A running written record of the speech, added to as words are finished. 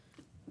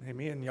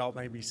Amen. Y'all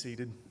may be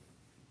seated.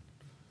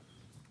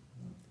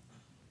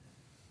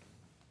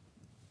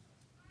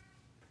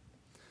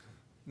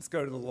 Let's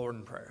go to the Lord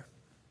in prayer.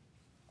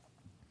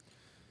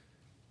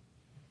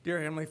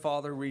 Dear Heavenly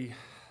Father, we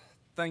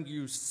thank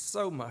you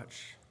so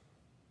much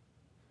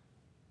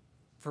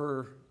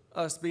for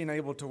us being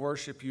able to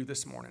worship you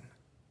this morning.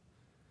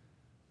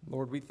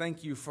 Lord, we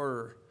thank you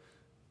for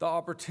the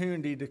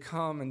opportunity to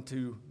come and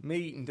to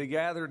meet and to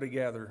gather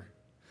together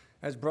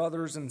as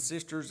brothers and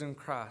sisters in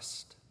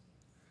Christ.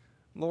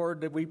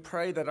 Lord, that we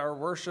pray that our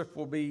worship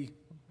will be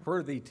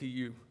worthy to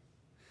you,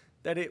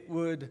 that it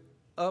would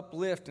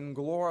uplift and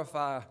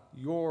glorify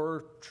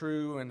your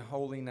true and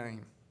holy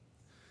name.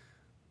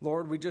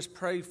 Lord, we just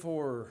pray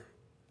for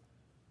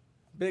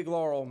Big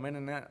Laurel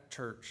Mennonite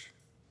Church.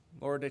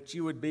 Lord, that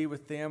you would be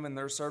with them in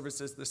their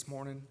services this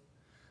morning.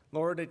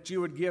 Lord, that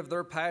you would give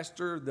their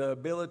pastor the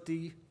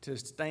ability to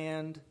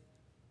stand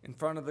in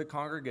front of the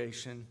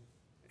congregation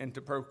and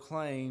to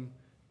proclaim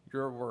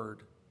your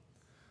word.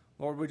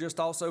 Lord, we just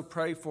also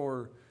pray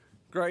for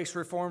Grace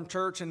Reformed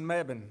Church in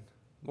Mebane.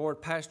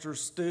 Lord, Pastors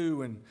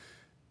Stu and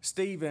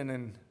Stephen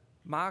and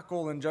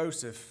Michael and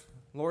Joseph.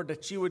 Lord,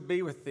 that you would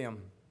be with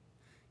them.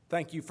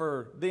 Thank you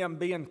for them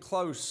being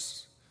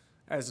close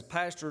as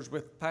pastors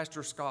with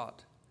Pastor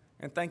Scott.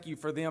 And thank you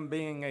for them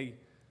being a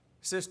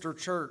sister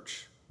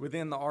church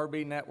within the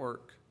RB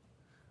network.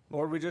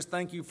 Lord, we just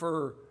thank you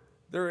for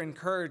their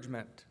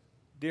encouragement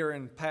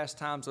during past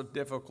times of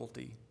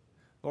difficulty.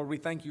 Lord, we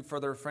thank you for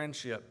their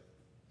friendship.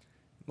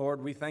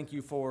 Lord, we thank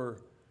you for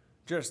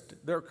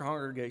just their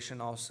congregation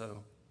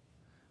also.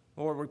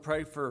 Lord, we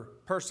pray for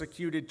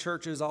persecuted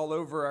churches all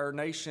over our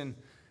nation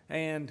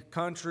and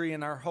country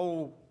and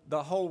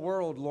the whole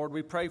world. Lord,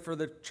 we pray for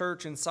the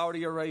church in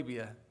Saudi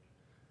Arabia.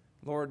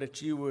 Lord,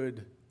 that you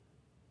would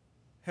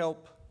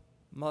help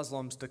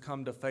Muslims to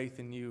come to faith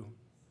in you.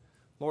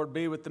 Lord,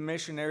 be with the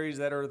missionaries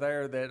that are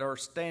there that are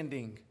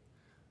standing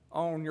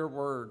on your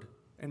word,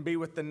 and be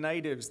with the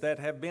natives that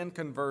have been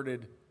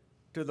converted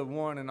to the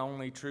one and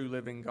only true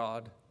living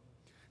God,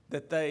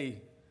 that they,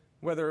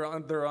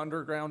 whether they're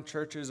underground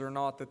churches or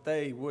not, that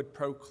they would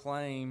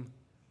proclaim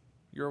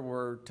your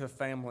word to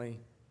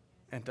family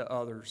and to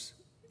others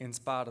in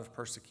spite of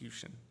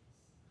persecution.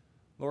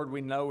 Lord,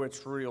 we know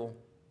it's real.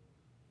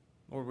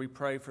 Lord, we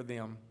pray for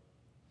them.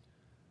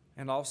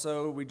 And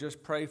also, we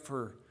just pray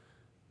for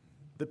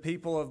the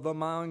people of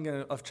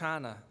Bamang of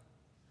China.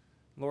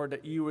 Lord,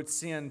 that you would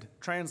send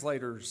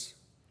translators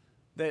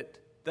that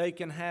they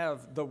can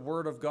have the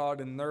word of God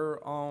in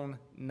their own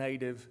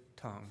native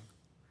tongue.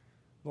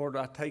 Lord,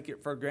 I take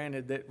it for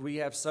granted that we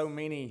have so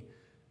many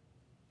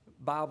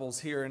Bibles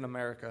here in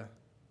America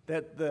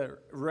that they're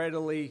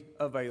readily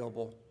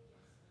available.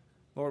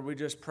 Lord, we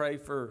just pray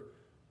for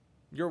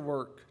your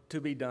work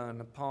to be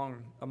done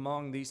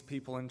among these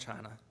people in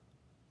China.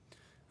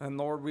 And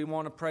Lord, we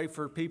want to pray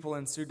for people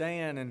in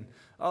Sudan and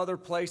other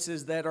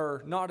places that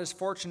are not as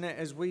fortunate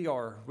as we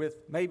are,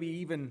 with maybe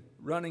even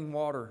running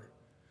water.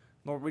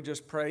 Lord, we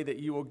just pray that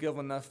you will give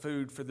enough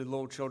food for the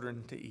little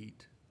children to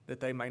eat, that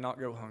they may not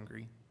go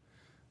hungry.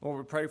 Lord,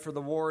 we pray for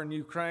the war in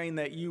Ukraine,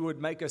 that you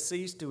would make a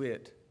cease to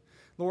it.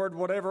 Lord,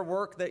 whatever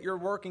work that you're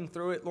working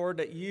through it, Lord,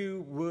 that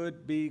you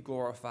would be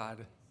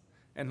glorified.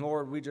 And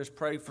Lord, we just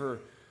pray for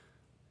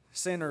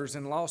sinners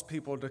and lost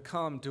people to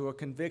come to a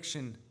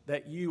conviction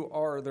that you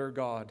are their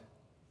God,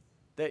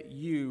 that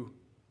you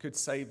could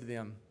save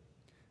them,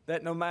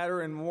 that no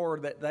matter in war,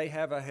 that they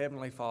have a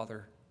heavenly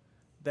Father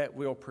that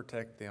will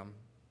protect them.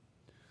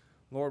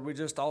 Lord, we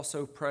just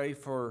also pray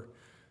for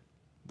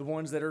the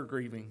ones that are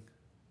grieving.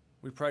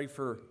 We pray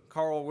for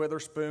Carl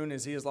Witherspoon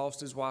as he has lost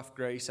his wife,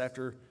 Grace,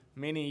 after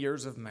many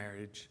years of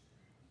marriage.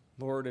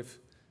 Lord, if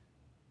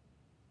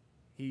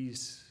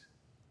he's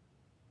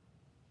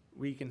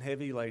weak and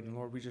heavy laden,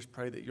 Lord, we just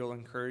pray that you'll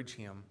encourage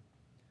him.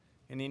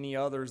 And any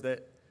others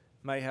that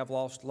may have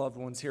lost loved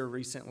ones here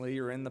recently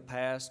or in the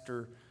past,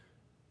 or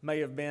may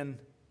have been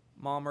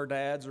mom or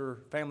dad's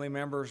or family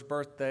member's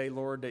birthday,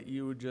 Lord, that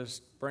you would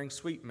just bring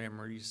sweet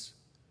memories.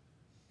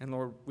 And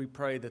Lord, we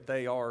pray that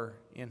they are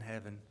in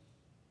heaven.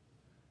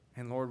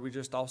 And Lord, we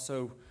just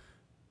also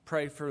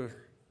pray for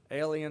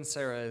Ellie and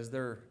Sarah as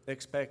they're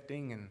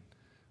expecting. And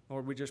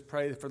Lord, we just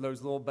pray for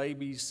those little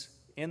babies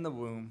in the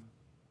womb.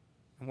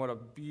 And what a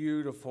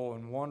beautiful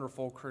and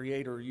wonderful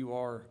creator you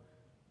are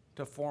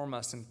to form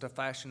us and to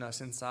fashion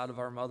us inside of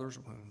our mother's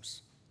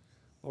wombs.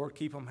 Lord,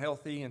 keep them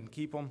healthy and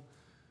keep them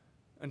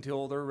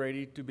until they're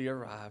ready to be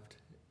arrived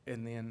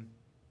and then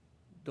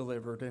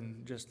delivered.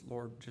 And just,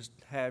 Lord, just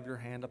have your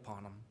hand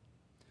upon them.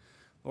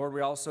 Lord,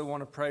 we also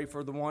want to pray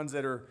for the ones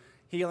that are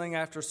healing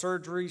after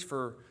surgeries,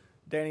 for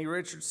Danny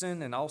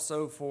Richardson and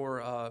also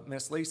for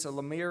Miss Lisa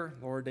Lemire.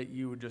 Lord, that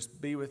you would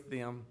just be with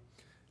them.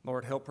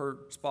 Lord, help her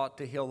spot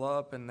to heal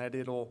up and that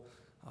it'll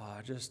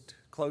just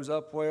close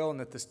up well and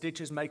that the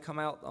stitches may come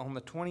out on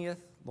the 20th.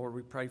 Lord,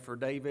 we pray for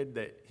David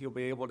that he'll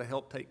be able to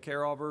help take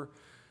care of her.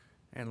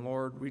 And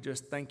Lord, we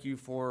just thank you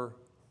for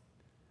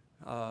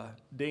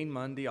Dean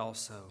Mundy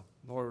also.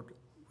 Lord,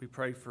 we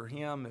pray for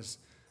him as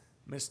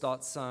Miss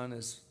Dot's son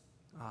is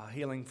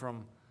healing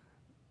from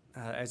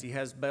as he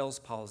has Bell's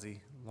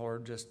palsy.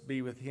 Lord, just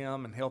be with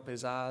him and help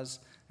his eyes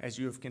as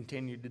you have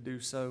continued to do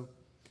so.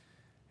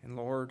 And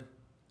Lord,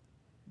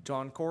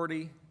 John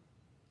Cordy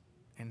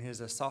and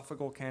his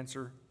esophageal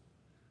cancer,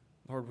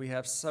 Lord, we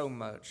have so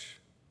much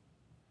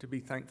to be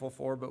thankful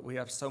for, but we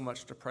have so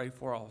much to pray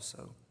for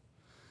also.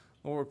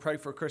 Lord, we pray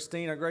for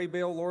Christina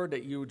Graybill, Lord,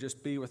 that you would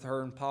just be with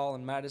her and Paul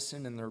and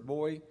Madison and their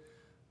boy.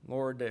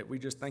 Lord, that we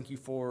just thank you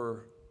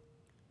for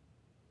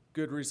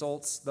good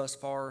results thus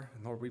far.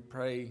 And Lord, we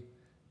pray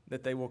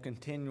that they will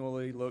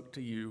continually look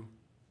to you.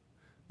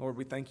 Lord,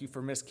 we thank you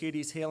for Miss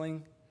Kitty's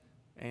healing,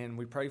 and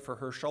we pray for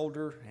her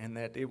shoulder and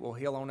that it will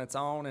heal on its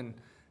own and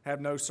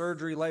have no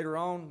surgery later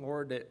on.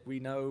 Lord, that we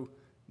know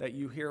that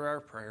you hear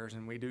our prayers,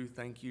 and we do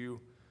thank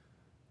you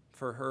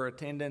for her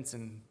attendance.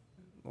 And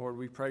Lord,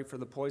 we pray for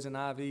the poison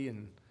ivy,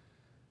 and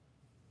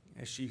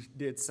as she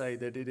did say,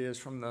 that it is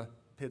from the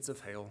pits of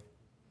hell.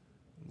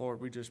 Lord,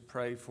 we just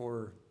pray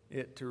for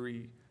it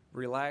to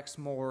relax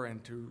more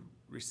and to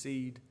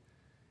recede.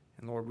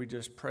 And Lord, we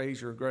just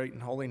praise your great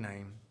and holy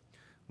name.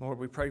 Lord,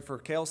 we pray for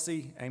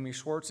Kelsey, Amy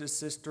Schwartz's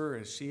sister,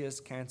 as she has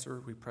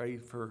cancer. We pray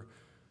for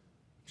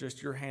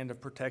just your hand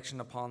of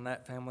protection upon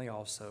that family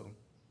also.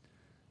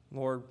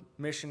 Lord,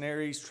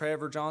 missionaries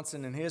Trevor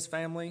Johnson and his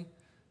family,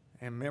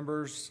 and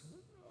members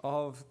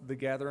of the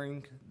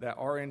gathering that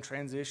are in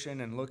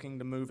transition and looking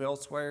to move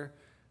elsewhere,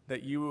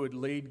 that you would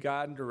lead,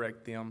 guide, and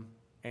direct them,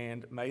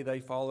 and may they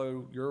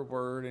follow your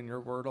word and your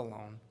word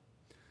alone.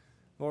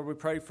 Lord, we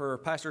pray for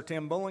Pastor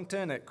Tim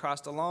Bullington at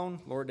Christ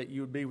Alone. Lord, that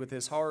you would be with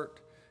his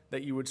heart,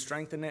 that you would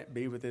strengthen it,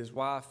 be with his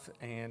wife,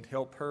 and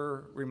help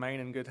her remain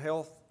in good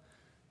health.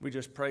 We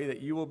just pray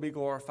that you will be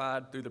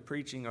glorified through the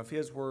preaching of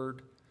his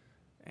word,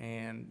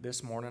 and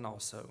this morning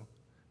also.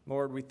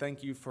 Lord, we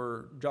thank you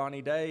for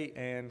Johnny Day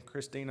and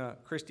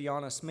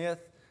Christiana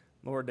Smith.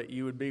 Lord, that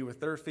you would be with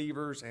their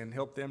fevers and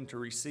help them to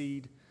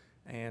recede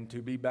and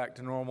to be back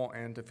to normal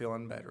and to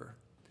feeling better.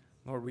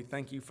 Lord, we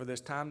thank you for this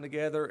time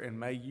together, and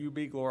may you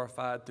be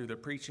glorified through the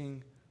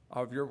preaching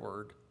of your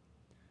word.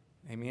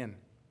 Amen.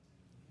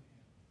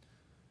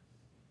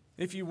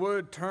 If you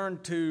would, turn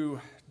to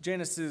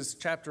Genesis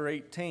chapter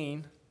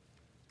 18,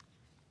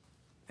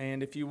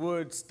 and if you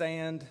would,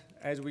 stand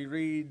as we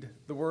read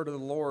the word of the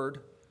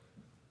Lord.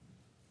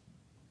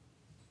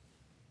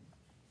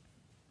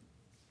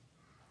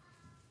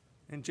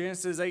 In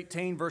Genesis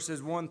 18,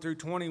 verses 1 through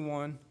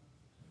 21,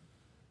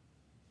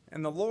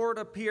 and the Lord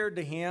appeared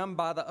to him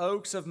by the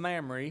oaks of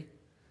Mamre,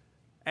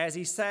 as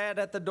he sat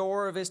at the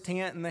door of his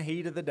tent in the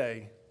heat of the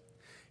day.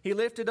 He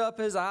lifted up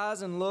his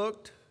eyes and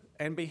looked,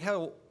 and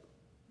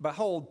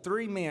behold,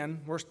 3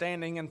 men were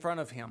standing in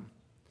front of him.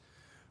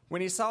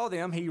 When he saw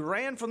them, he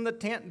ran from the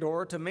tent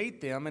door to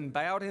meet them and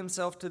bowed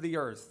himself to the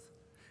earth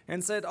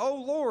and said, O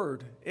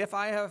Lord, if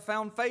I have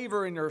found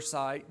favor in your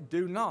sight,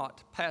 do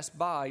not pass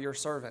by your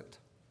servant.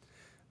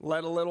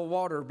 Let a little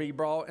water be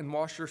brought and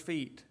wash your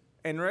feet,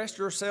 and rest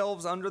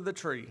yourselves under the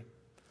tree,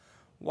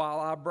 while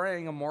I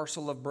bring a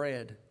morsel of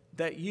bread,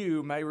 that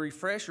you may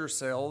refresh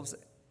yourselves,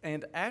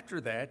 and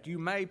after that you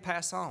may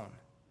pass on,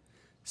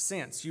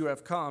 since you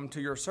have come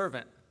to your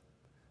servant.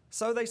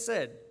 So they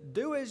said,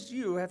 Do as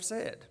you have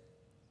said.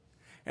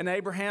 And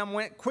Abraham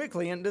went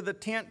quickly into the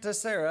tent to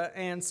Sarah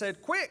and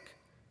said, Quick,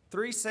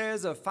 3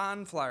 seahs of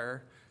fine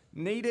flour,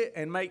 knead it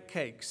and make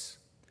cakes.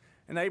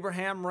 And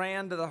Abraham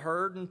ran to the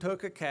herd and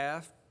took a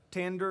calf,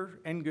 tender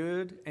and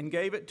good, and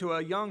gave it to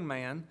a young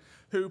man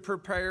who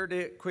prepared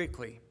it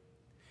quickly.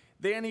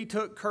 Then he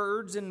took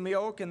curds and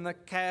milk and the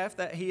calf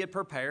that he had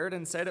prepared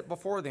and set it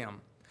before them.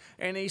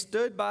 And he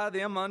stood by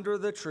them under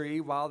the tree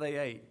while they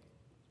ate.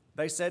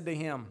 They said to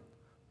him,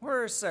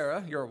 Where is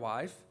Sarah, your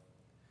wife?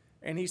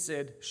 And he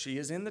said, She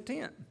is in the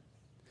tent.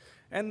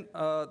 And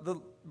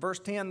verse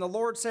 10, the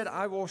Lord said,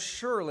 I will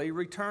surely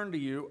return to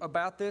you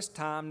about this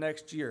time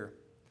next year.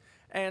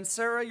 And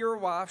Sarah, your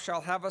wife, shall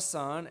have a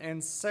son.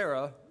 And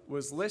Sarah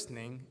was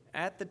listening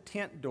at the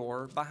tent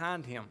door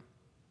behind him.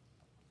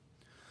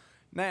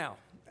 Now,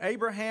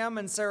 Abraham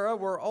and Sarah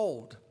were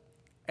old,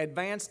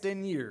 advanced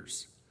in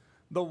years.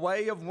 The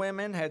way of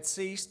women had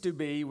ceased to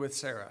be with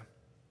Sarah.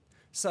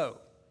 So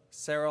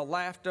Sarah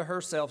laughed to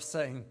herself,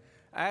 saying,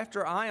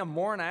 After I am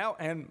worn out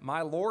and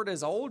my Lord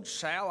is old,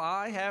 shall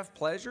I have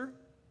pleasure?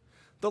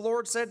 The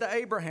Lord said to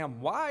Abraham,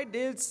 Why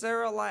did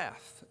Sarah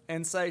laugh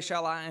and say,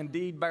 Shall I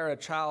indeed bear a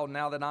child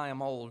now that I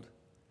am old?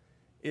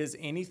 Is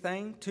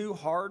anything too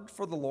hard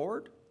for the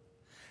Lord?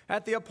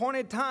 At the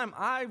appointed time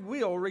I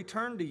will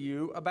return to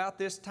you about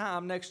this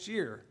time next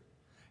year,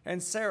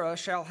 and Sarah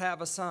shall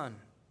have a son.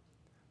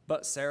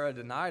 But Sarah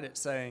denied it,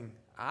 saying,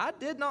 I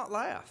did not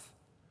laugh,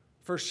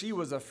 for she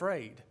was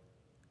afraid.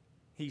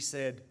 He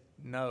said,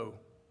 No,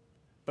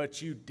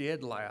 but you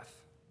did laugh.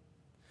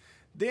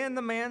 Then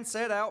the men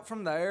set out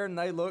from there, and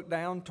they looked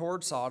down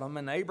toward Sodom,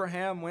 and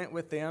Abraham went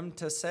with them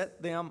to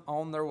set them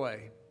on their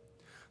way.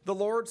 The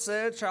Lord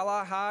said, Shall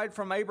I hide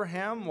from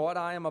Abraham what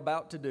I am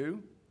about to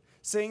do?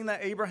 Seeing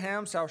that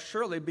Abraham shall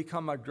surely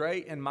become a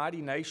great and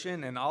mighty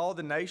nation, and all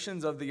the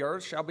nations of the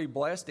earth shall be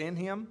blessed in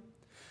him.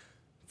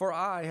 For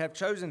I have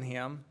chosen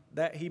him,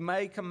 that he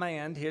may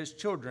command his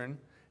children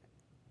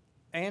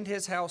and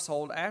his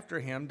household after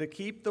him to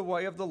keep the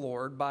way of the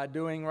Lord by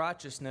doing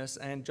righteousness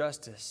and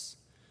justice,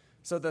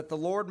 so that the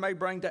Lord may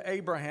bring to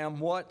Abraham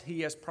what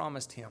he has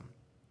promised him.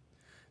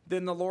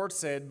 Then the Lord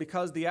said,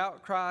 because the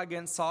outcry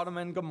against Sodom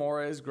and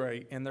Gomorrah is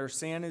great, and their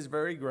sin is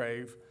very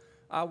grave,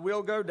 I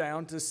will go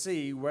down to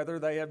see whether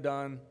they have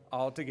done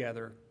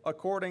altogether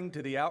according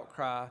to the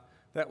outcry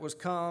that was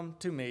come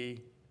to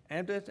me,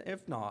 and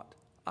if not,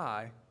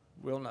 I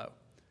will know.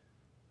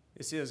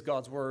 This is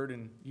God's word,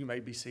 and you may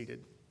be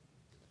seated.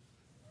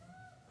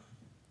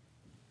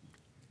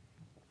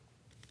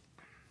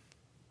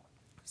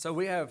 So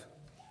we have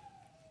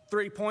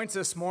 3 points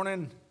this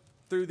morning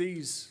through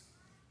these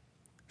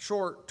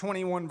short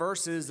 21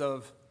 verses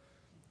of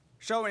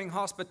showing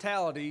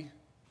hospitality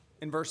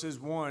in verses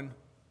 1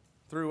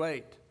 through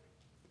 8.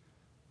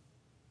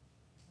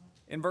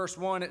 In verse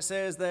 1 it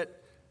says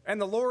that, and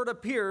the Lord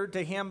appeared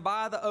to him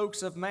by the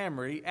oaks of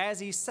Mamre as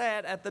he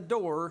sat at the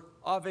door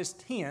of his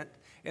tent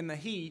in the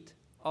heat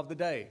of the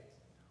day.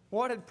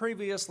 What had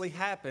previously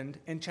happened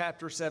in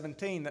chapter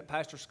 17 that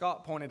Pastor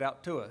Scott pointed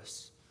out to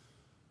us?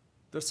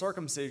 The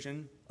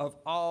circumcision of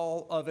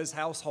all of his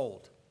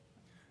household.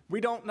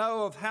 We don't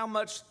know of how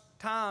much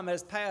time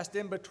has passed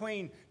in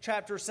between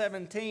chapter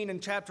 17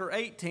 and chapter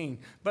 18,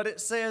 but it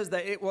says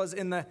that it was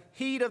in the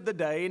heat of the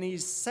day, and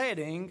he's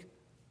sitting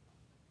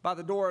by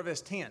the door of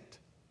his tent.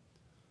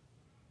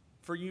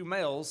 For you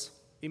males,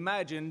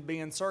 imagine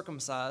being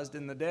circumcised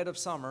in the dead of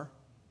summer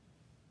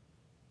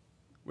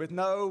with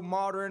no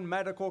modern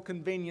medical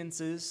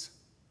conveniences,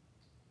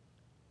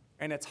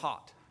 and it's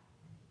hot.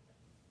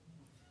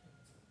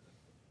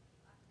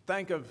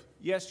 Think of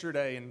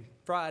yesterday and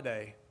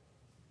Friday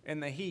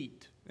and the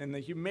heat and the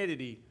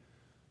humidity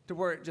to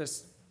where it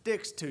just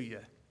sticks to you.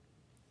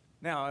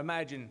 Now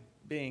imagine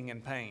being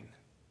in pain.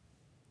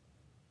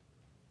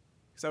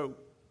 So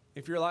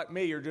if you're like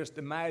me, you're just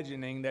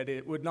imagining that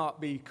it would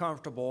not be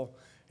comfortable,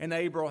 and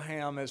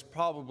Abraham is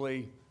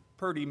probably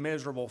pretty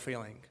miserable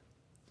feeling.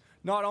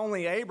 Not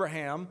only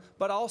Abraham,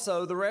 but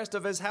also the rest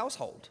of his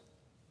household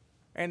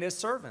and his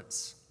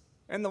servants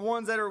and the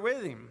ones that are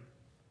with him.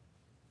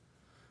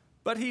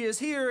 But he is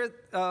here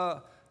at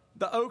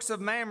the oaks of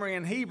Mamre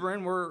in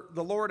Hebron, where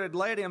the Lord had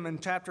led him in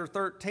chapter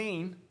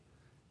 13.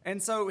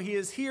 And so he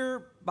is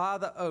here by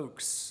the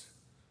oaks.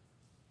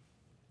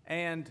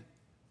 And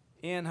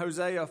in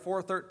Hosea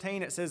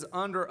 4:13, it says,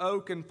 under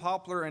oak and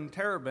poplar and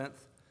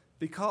terebinth,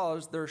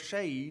 because their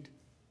shade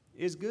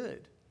is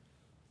good.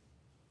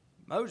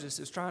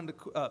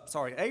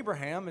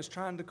 Abraham is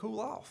trying to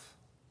cool off.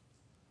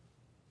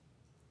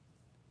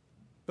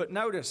 But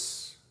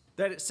notice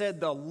that it said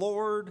the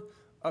Lord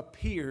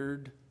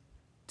appeared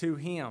to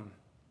him.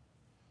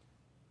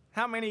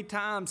 How many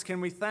times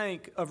can we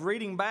think of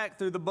reading back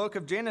through the book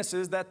of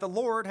Genesis that the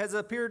Lord has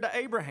appeared to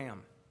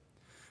Abraham?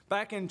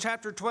 Back in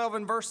chapter 12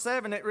 and verse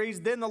 7, it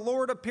reads, then the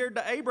Lord appeared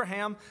to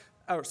Abram,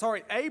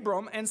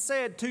 and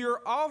said, to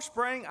your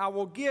offspring I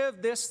will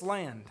give this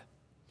land.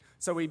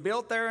 So he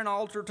built there an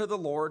altar to the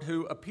Lord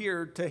who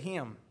appeared to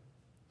him.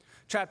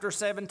 Chapter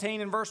 17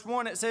 and verse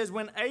 1, it says,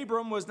 when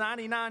Abram was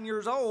 99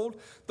 years old,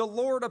 the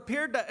Lord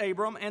appeared to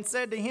Abram and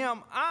said to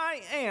him,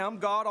 I am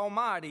God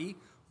Almighty,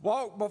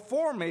 walk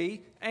before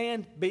me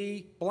and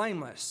be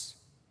blameless.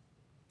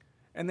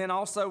 And then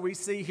also we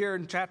see here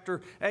in chapter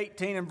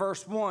 18 and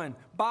verse 1,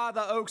 by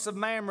the oaks of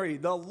Mamre,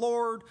 the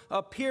Lord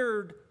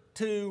appeared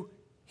to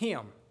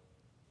him.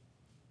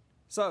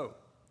 So,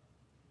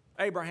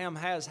 Abraham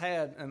has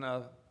had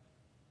a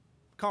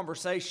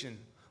conversation,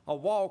 a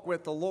walk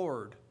with the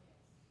Lord.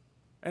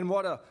 And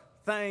what a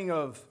thing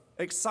of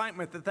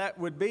excitement that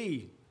would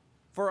be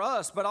for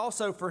us, but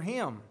also for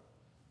him.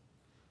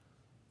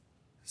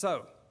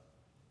 So,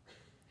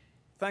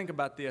 think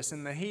about this.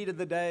 In the heat of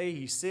the day,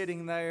 he's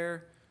sitting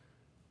there,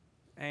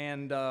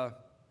 and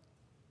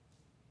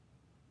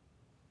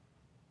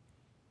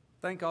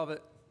think of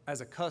it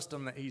as a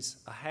custom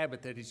a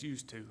habit that he's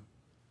used to.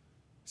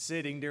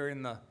 Sitting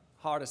during the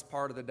hottest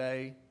part of the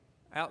day,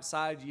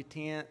 outside your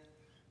tent,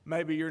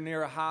 maybe you're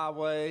near a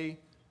highway,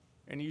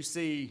 and you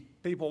see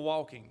people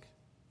walking.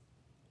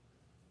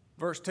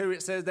 Verse 2,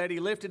 it says that he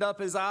lifted up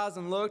his eyes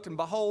and looked, and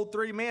behold,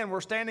 3 men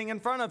were standing in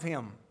front of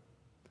him.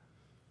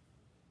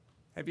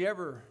 Have you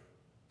ever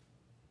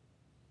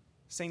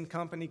seen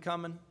company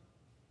coming?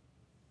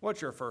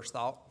 What's your first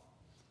thought?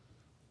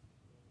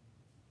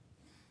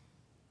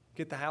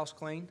 Get the house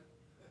clean?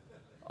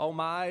 Oh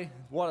my,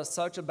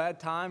 such a bad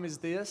time is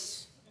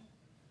this?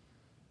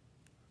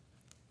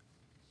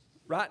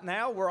 Right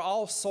now, we're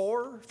all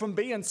sore from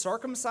being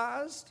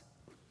circumcised.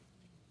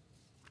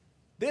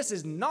 This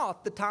is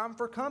not the time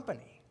for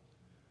company.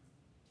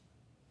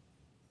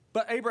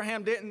 But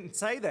Abraham didn't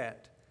say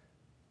that.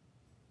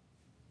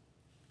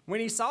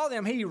 When he saw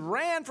them, he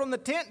ran from the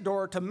tent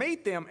door to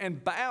meet them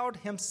and bowed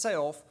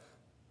himself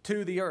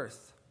to the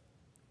earth.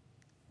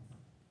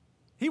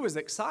 He was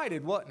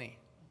excited, wasn't he?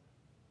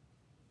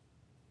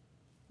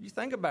 You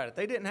think about it.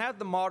 They didn't have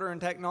the modern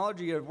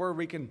technology of where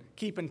we can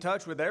keep in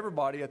touch with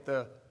everybody at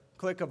the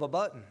click of a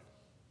button.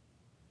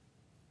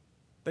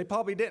 They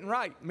probably didn't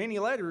write many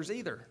letters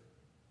either.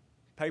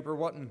 Paper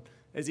wasn't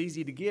as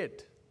easy to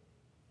get.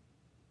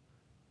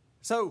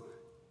 So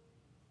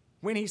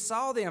when he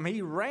saw them,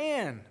 he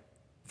ran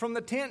from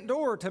the tent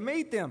door to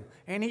meet them,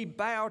 and he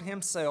bowed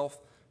himself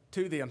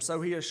to them.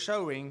 So he is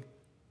showing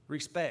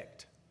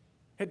respect.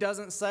 It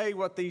doesn't say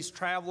what these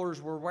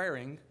travelers were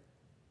wearing.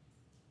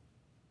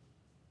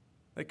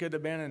 They could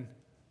have been in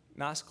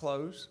nice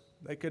clothes.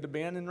 They could have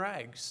been in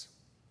rags.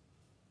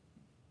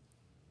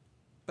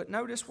 But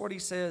notice what he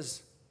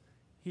says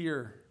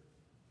here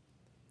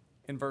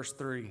in verse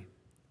 3.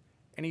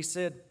 And he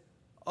said,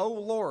 O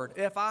Lord,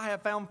 if I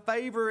have found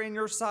favor in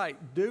your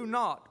sight, do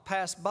not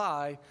pass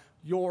by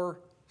your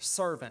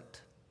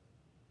servant.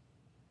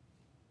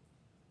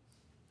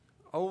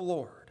 O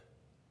Lord,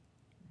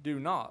 do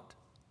not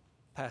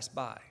pass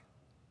by.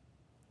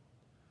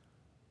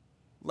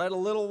 Let a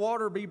little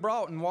water be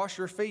brought and wash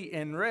your feet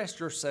and rest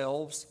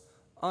yourselves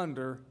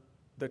under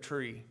the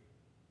tree.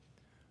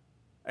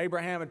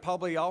 Abraham had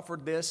probably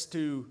offered this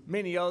to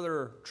many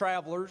other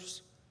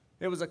travelers.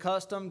 It was a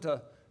custom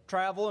to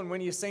travel, and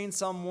when you seen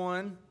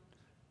someone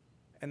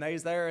and they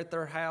was there at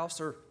their house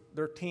or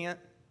their tent,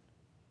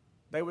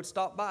 they would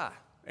stop by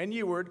and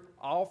you would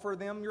offer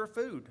them your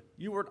food.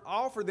 You would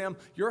offer them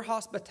your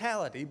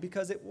hospitality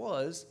because it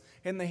was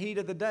in the heat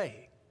of the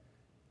day.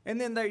 And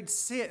then they'd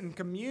sit and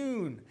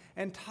commune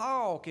and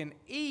talk and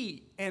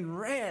eat and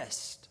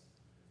rest.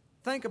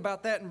 Think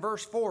about that in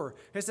verse 4.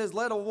 It says,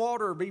 let a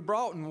water be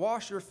brought and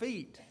wash your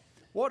feet.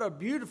 What a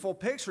beautiful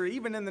picture,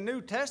 even in the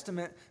New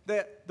Testament,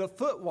 that the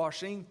foot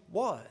washing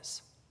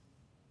was.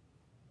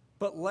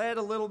 But let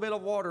a little bit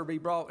of water be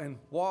brought and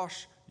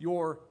wash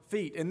your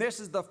feet. And this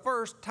is the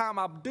first time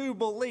I do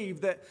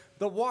believe that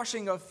the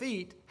washing of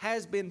feet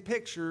has been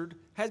pictured,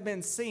 has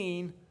been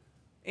seen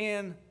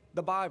in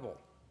the Bible.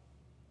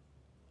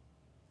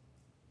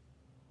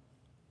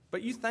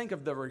 But you think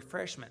of the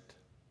refreshment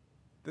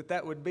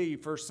that would be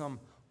for some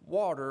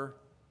water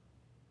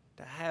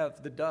to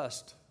have the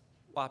dust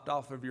wiped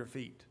off of your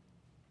feet.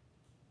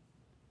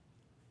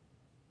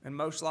 And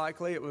most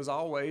likely it was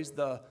always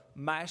the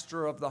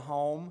master of the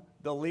home,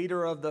 the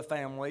leader of the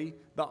family,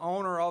 the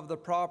owner of the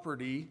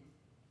property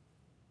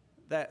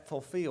that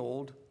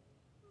fulfilled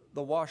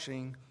the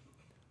washing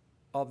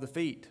of the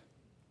feet.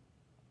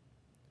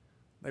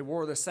 They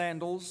wore the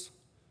sandals,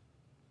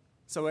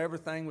 so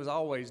everything was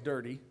always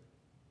dirty.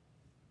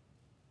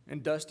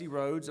 And dusty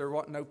roads, there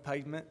wasn't no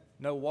pavement,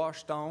 no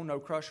wash stone, no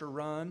crusher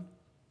run.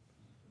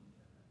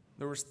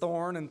 There was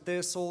thorn and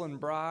thistle and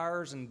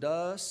briars and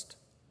dust.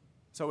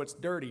 So it's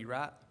dirty,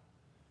 right?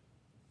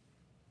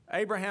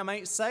 Abraham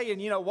ain't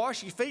saying,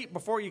 wash your feet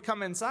before you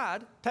come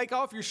inside. Take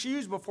off your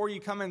shoes before you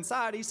come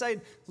inside. He's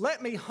saying,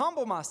 let me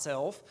humble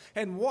myself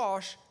and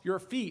wash your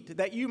feet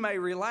that you may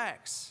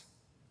relax.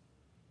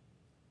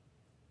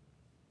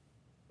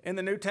 In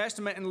the New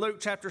Testament, in Luke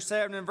chapter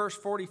 7 and verse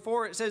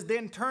 44, it says,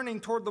 then turning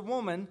toward the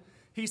woman,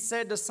 he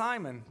said to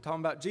Simon,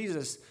 talking about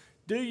Jesus,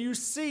 do you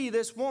see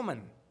this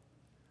woman?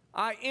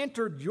 I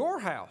entered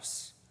your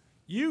house.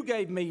 You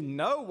gave me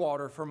no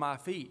water for my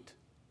feet,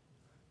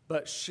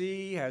 but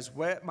she has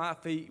wet my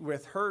feet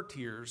with her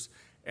tears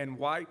and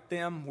wiped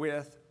them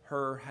with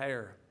her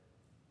hair.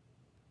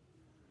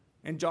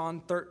 In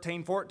John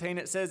 13:14,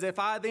 it says, if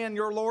I then,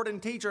 your Lord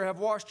and teacher, have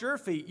washed your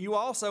feet, you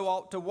also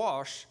ought to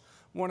wash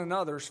one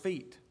another's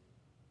feet.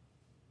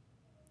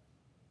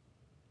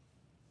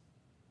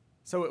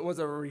 So it was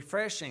a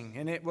refreshing,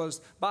 and it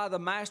was by the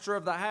master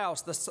of the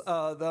house,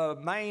 the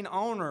main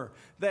owner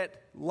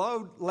that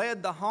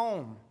led the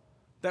home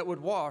that would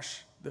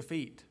wash the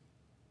feet.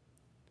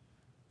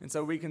 And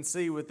so we can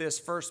see with this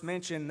first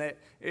mention that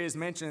is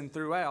mentioned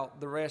throughout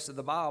the rest of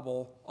the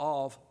Bible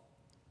of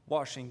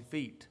washing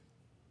feet.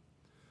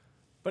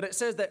 But it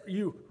says that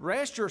you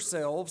rest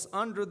yourselves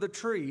under the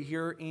tree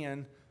here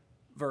in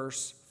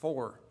verse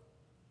 4.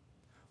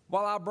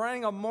 While I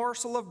bring a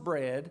morsel of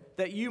bread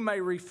that you may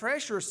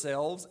refresh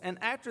yourselves, and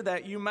after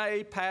that you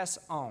may pass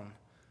on.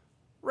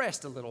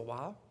 Rest a little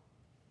while.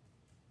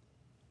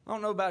 I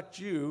don't know about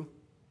you,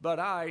 but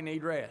I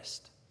need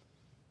rest.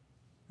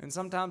 And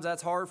sometimes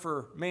that's hard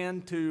for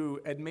men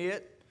to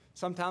admit.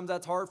 Sometimes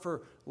that's hard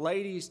for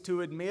ladies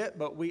to admit,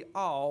 but we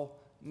all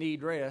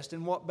need rest.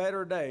 And what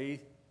better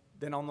day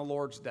than on the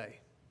Lord's Day?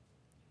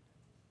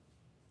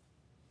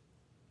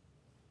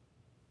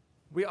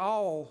 We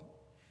all,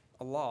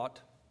 a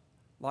lot,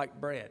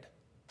 like bread.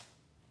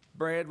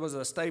 Bread was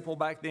a staple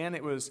back then.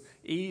 It was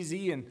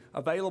easy and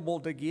available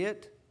to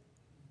get.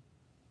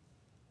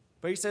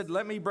 But he said,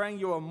 let me bring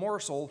you a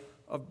morsel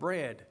of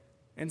bread.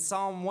 In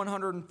Psalm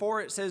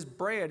 104, it says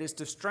bread is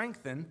to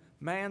strengthen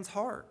man's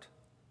heart.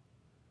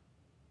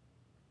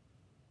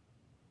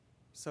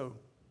 So,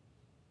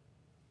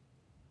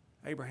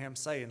 Abraham's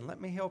saying, let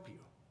me help you.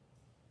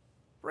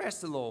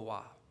 Rest a little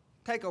while.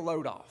 Take a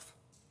load off.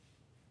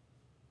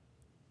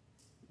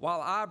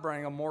 While I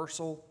bring a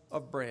morsel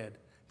of bread,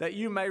 that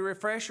you may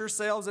refresh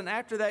yourselves, and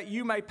after that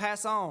you may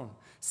pass on,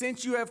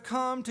 since you have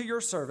come to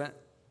your servant.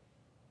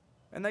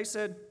 And they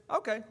said,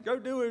 okay, go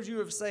do as you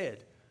have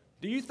said.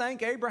 Do you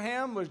think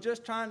Abraham was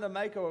just trying to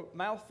make a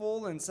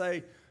mouthful and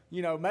say,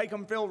 make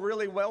them feel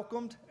really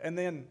welcomed, and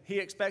then he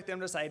expect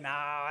them to say,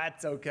 "Nah,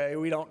 that's okay,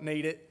 we don't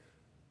need it."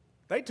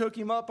 They took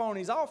him up on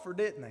his offer,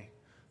 didn't they?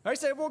 They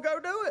said, "Well, go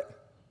do it."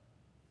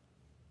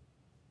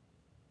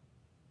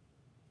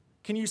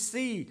 Can you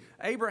see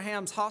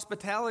Abraham's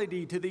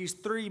hospitality to these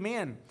three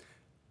men?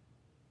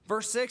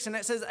 Verse 6, and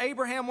it says,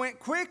 Abraham went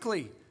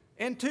quickly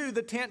into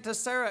the tent to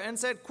Sarah and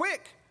said,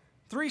 "Quick,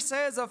 3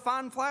 seahs of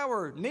fine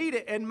flour, knead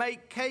it and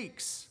make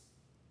cakes."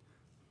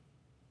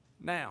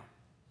 Now,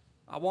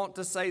 I want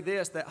to say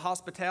this, that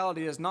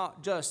hospitality is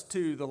not just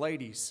to the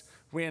ladies.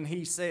 When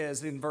he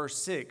says in verse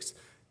 6,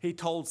 he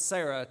told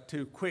Sarah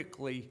to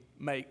quickly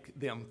make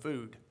them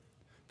food.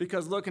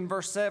 Because look in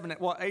verse 7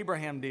 at what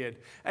Abraham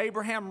did.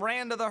 Abraham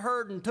ran to the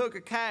herd and took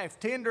a calf,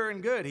 tender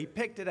and good. He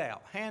picked it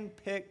out,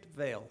 hand-picked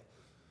veal.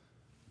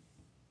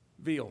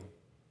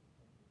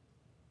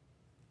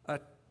 A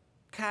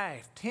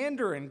calf,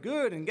 tender and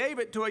good, and gave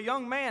it to a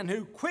young man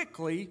who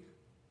quickly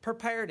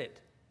prepared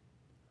it.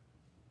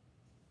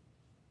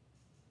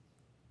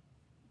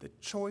 The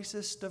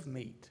choicest of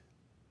meat.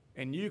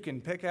 And you can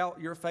pick out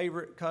your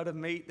favorite cut of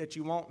meat that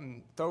you want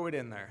and throw it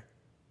in there.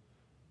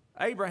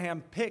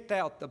 Abraham picked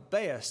out the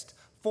best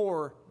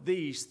for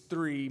these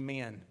 3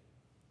 men.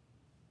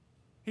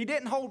 He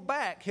didn't hold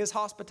back his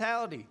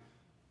hospitality.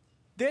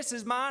 "This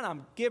is mine,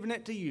 I'm giving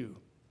it to you.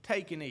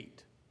 Take and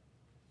eat."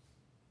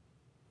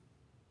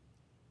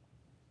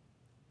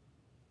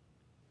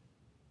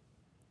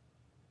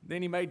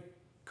 Then he made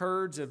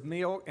curds of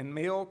milk and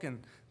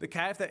the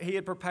calf that he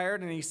had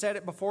prepared, and he set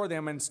it before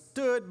them and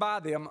stood by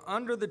them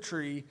under the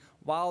tree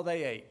while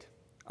they ate.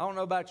 I don't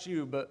know about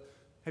you, but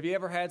have you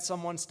ever had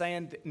someone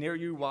stand near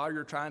you while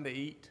you're trying to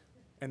eat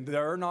and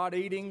they're not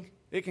eating?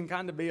 It can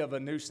kind of be of a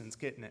nuisance,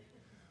 can't it?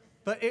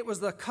 But it was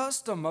the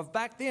custom of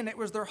back then. It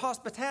was their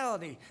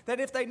hospitality that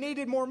if they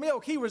needed more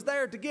milk, he was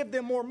there to give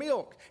them more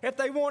milk. If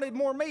they wanted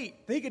more meat,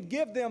 he could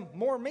give them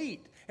more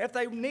meat. If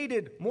they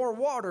needed more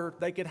water,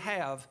 they could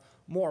have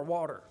more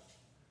water.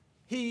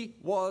 He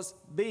was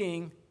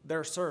being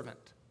their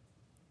servant.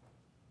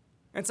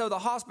 And so the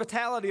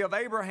hospitality of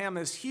Abraham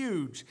is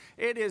huge.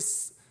 It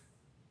is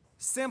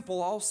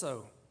simple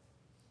also.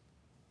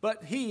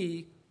 But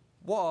he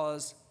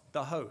was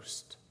the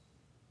host.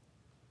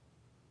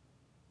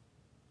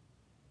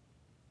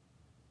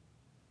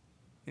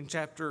 In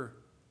chapter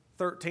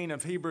 13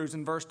 of Hebrews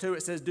in verse 2,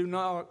 it says, "Do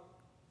not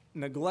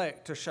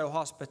neglect to show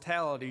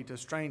hospitality to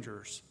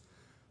strangers,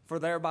 for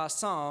thereby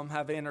some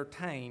have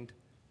entertained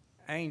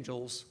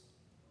angels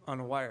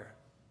unaware."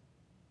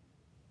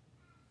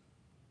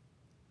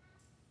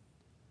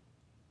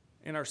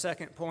 In our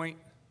second point,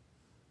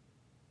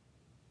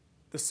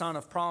 the son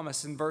of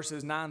promise in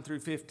verses 9 through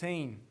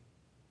 15.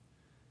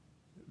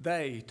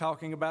 They,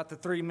 talking about the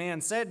 3 men,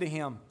 said to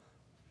him,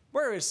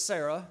 "Where is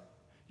Sarah,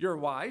 your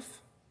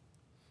wife?"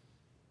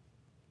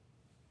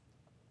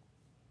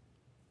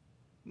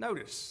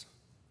 Notice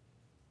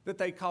that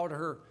they called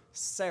her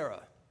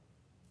Sarah,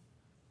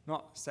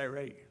 not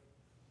Sarai.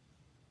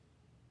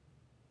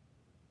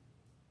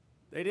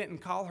 They didn't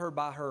call her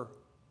by her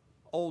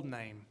old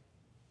name.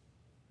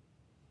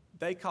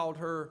 They called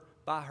her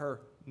by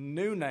her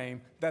new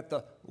name that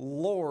the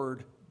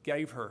Lord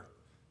gave her.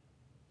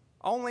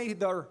 Only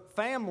their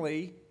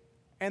family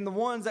and the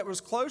ones that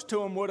was close to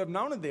them would have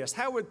known of this.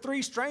 How would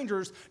 3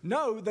 strangers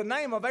know the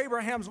name of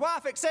Abraham's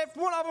wife except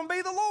one of them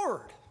be the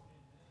Lord?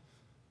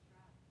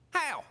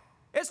 How?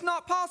 It's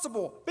not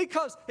possible,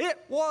 because it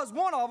was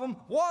one of them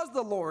was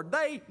the Lord.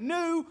 They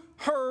knew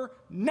her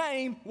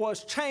name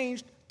was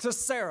changed to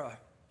Sarah.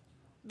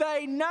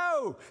 They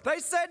know. They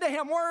said to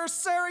him, "Where's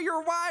Sarah,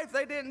 your wife?"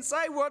 They didn't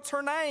say, "What's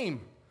her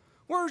name?"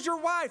 "Where's your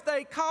wife?"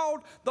 They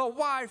called the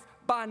wife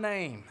by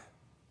name.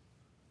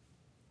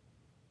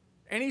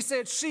 And he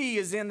said, "She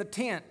is in the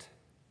tent."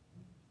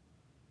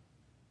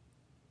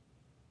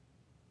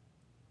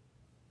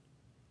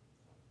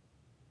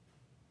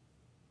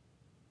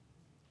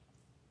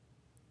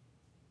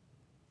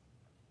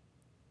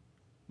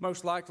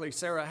 Most likely,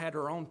 Sarah had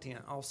her own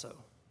tent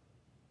also.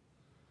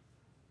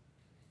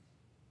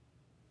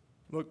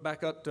 Look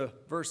back up to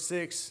verse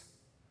 6.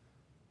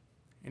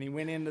 "And he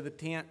went into the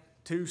tent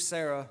to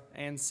Sarah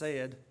and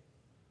said,"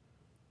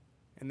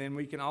 and then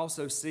we can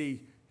also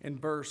see in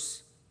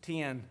verse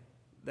 10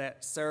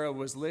 that Sarah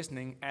was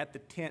listening at the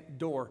tent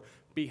door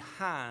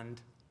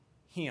behind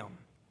him.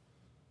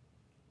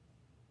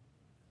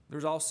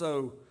 There's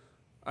also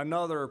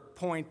another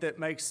point that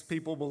makes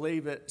people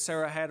believe that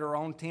Sarah had her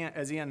own tent,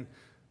 as in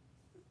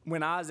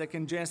when Isaac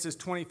in Genesis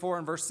 24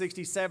 and verse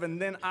 67,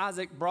 "Then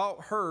Isaac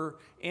brought her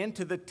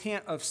into the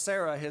tent of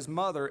Sarah his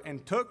mother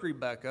and took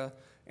Rebekah,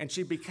 and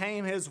she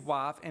became his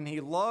wife, and he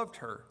loved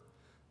her.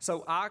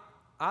 So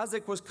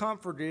Isaac was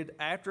comforted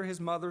after his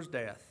mother's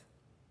death."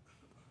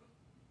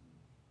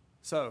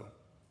 So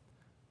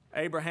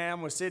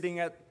Abraham was sitting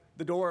at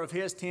the door of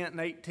his tent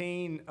in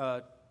 18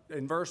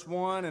 in verse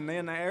 1, and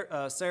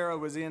then Sarah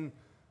was in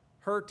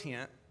her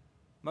tent,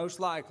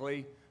 most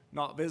likely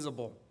not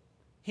visible.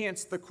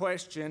 Hence the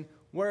question,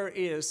 "Where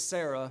is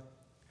Sarah,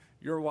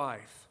 your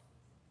wife?"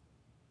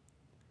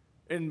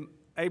 In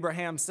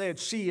Abraham said,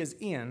 "She is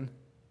in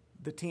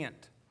the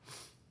tent."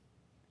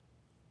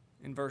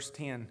 In verse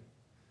 10,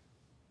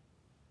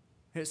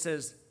 it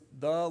says,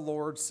 "The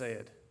Lord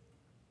said,"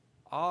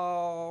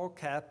 all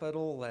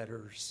capital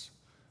letters,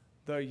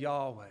 "the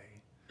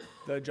Yahweh,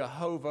 the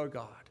Jehovah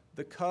God,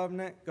 the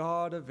covenant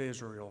God of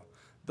Israel,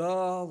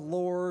 the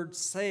Lord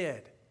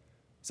said."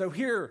 So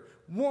here,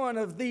 one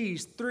of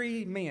these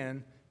three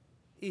men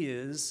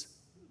is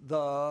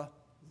the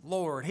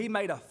Lord. He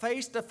made a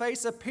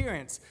face-to-face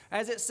appearance.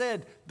 As it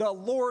said, the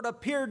Lord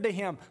appeared to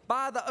him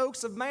by the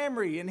oaks of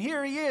Mamre. And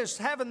here he is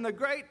having the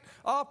great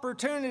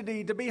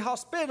opportunity to be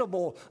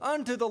hospitable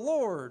unto the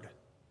Lord.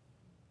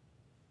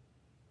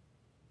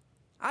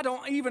 I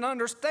don't even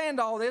understand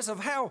all this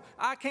of how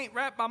I can't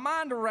wrap my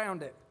mind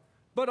around it.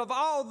 But of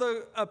all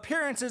the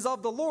appearances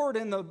of the Lord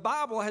in the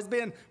Bible has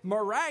been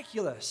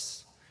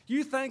miraculous.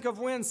 You think of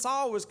when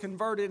Saul was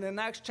converted in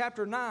Acts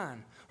chapter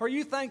 9. Or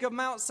you think of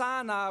Mount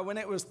Sinai when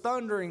it was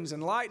thunderings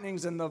and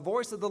lightnings and the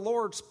voice of the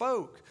Lord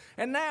spoke.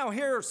 And now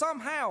here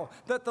somehow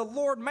that the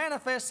Lord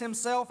manifests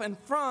himself in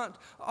front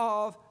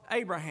of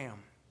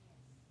Abraham.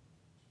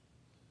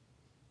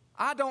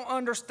 I don't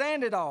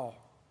understand it all,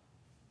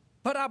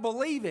 but I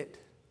believe it.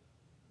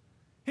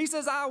 He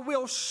says, "I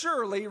will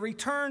surely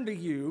return to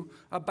you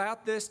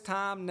about this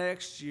time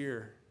next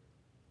year."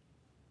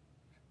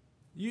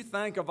 You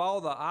think of all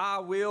the I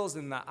wills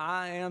and the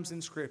I ams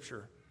in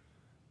Scripture.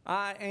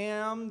 I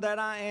am that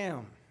I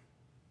am.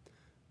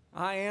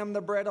 I am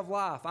the bread of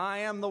life. I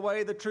am the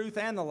way, the truth,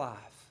 and the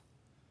life.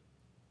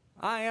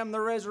 I am the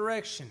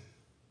resurrection.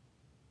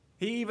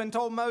 He even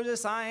told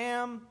Moses, "I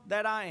am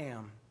that I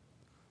am."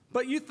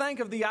 But you think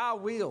of the I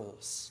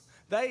wills.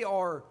 They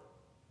are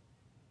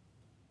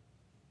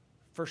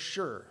for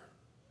sure.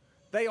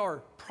 They are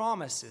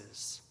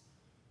promises.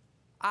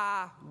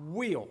 I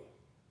will.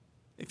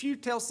 If you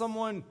tell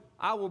someone,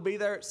 "I will be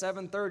there at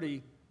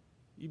 7:30,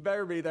 you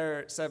better be there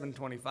at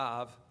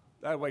 7:25.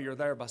 That way you're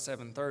there by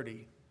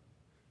 7:30.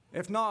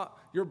 If not,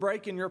 you're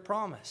breaking your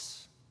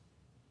promise.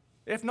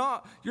 If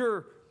not,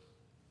 you're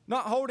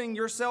not holding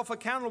yourself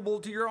accountable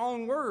to your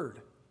own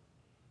word.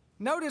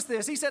 Notice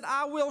this. He said,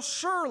 "I will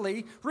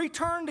surely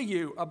return to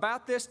you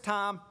about this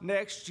time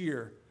next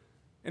year."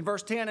 In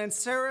verse 10, "And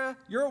Sarah,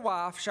 your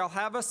wife, shall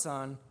have a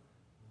son."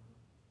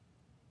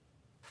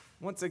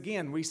 Once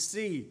again, we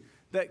see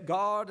that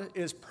God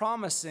is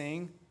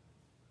promising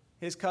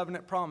his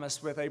covenant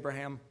promise with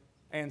Abraham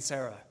and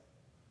Sarah.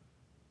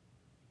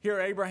 Here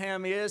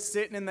Abraham is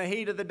sitting in the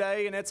heat of the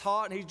day and it's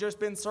hot and he's just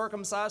been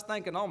circumcised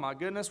thinking, "Oh my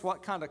goodness,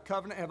 what kind of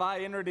covenant have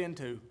I entered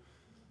into?"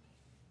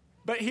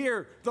 But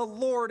here the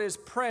Lord is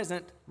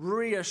present,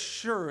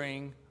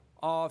 reassuring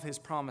of his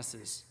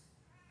promises.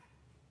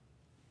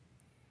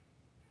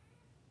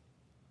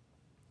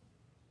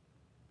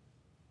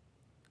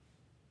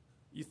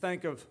 You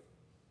think of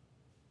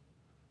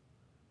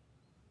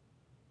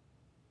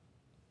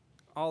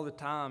all the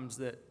times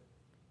that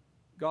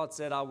God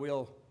said, "I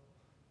will,"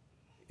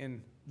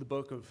 in the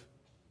book of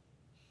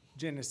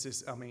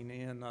Genesis,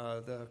 in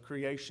the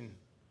creation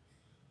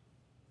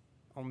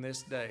on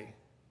this day.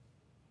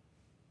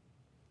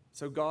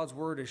 So God's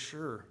word is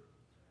sure.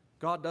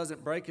 God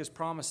doesn't break his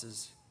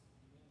promises.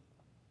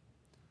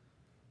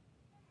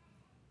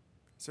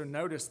 So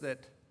notice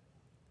that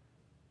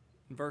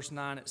in verse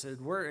 9 it says,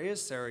 "Where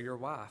is Sarah, your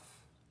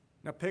wife?"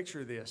 Now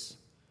picture this.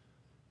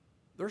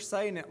 They're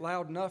saying it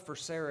loud enough for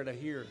Sarah to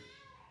hear.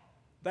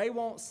 They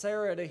want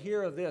Sarah to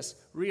hear of this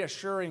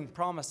reassuring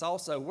promise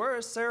also. "Where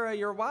is Sarah,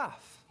 your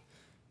wife?"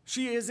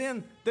 She is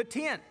in the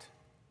tent.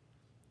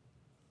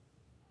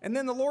 And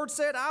then the Lord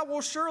said, "I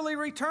will surely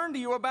return to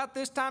you about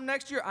this time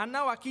next year." I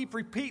know I keep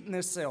repeating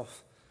this,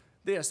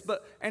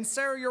 but "and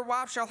Sarah, your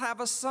wife, shall have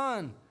a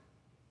son."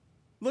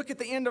 Look at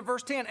the end of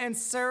verse 10. "And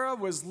Sarah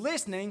was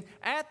listening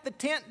at the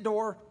tent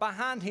door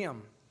behind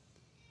him."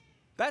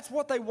 That's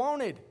what they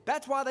wanted.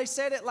 That's why they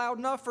said it loud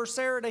enough for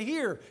Sarah to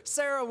hear.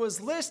 Sarah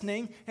was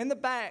listening in the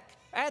back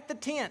at the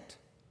tent.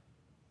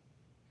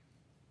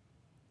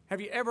 Have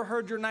you ever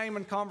heard your name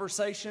in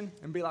conversation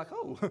and be like,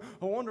 "Oh,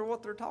 I wonder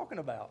what they're talking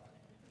about"?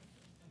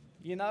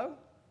 You know,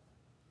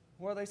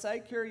 where they say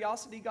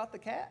curiosity got the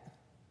cat.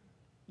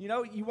 You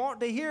know, you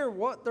want to hear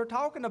what they're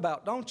talking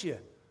about, don't you?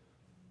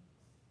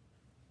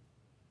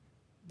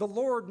 The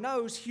Lord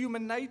knows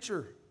human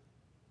nature.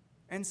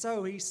 And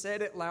so he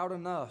said it loud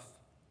enough.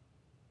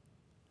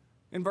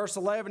 In verse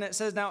 11 it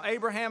says, "Now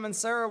Abraham and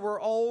Sarah were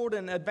old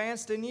and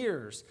advanced in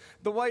years.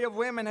 The way of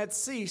women had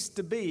ceased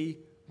to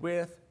be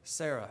with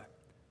Sarah."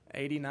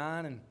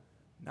 89 and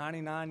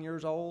 99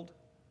 years old.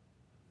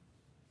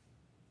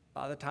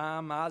 By the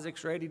time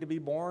Isaac's ready to be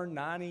born,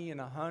 90 and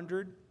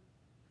 100.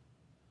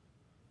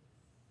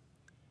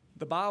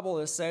 The Bible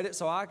has said it,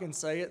 so I can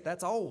say it.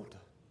 That's old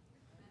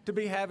to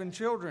be having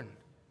children.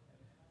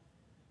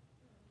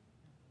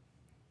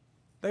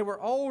 They were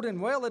old and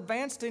well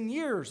advanced in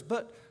years,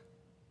 but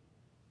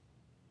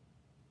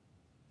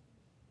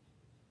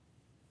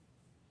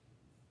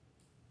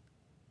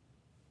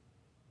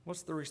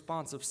what's the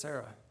response of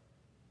Sarah?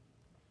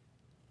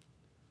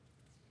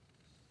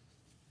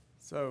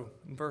 So,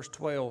 in verse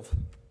 12,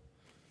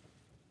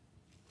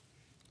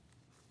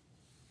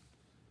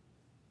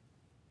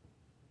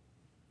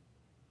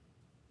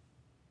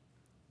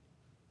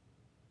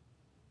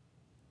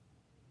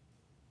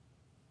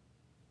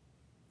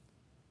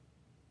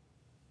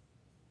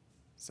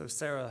 So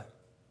Sarah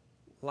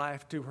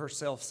laughed to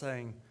herself,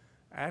 saying,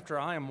 "After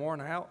I am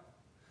worn out,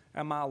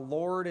 and my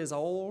Lord is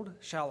old,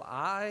 shall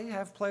I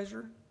have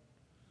pleasure?"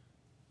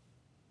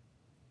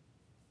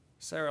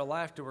 Sarah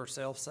laughed to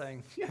herself,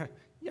 saying, yeah,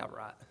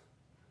 right.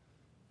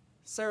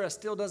 Sarah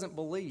still doesn't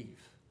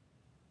believe.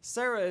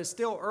 Sarah is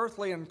still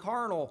earthly and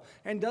carnal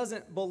and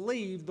doesn't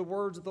believe the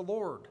words of the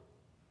Lord.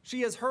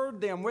 She has heard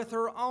them with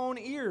her own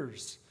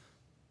ears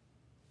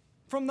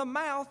from the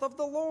mouth of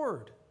the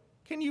Lord.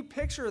 Can you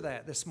picture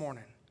that this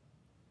morning?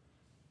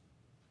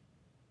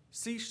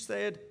 She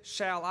said,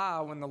 "Shall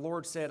I," when the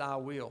Lord said, "I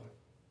will."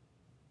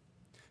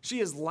 She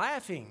is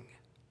laughing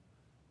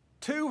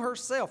to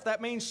herself.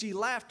 That means she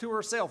laughed to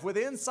herself with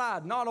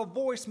inside, not a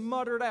voice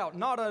muttered out,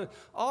 not an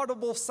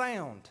audible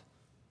sound.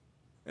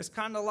 It's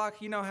kind of like,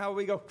 how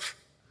we go,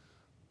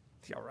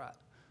 yeah, right.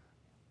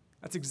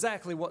 That's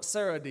exactly what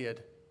Sarah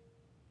did.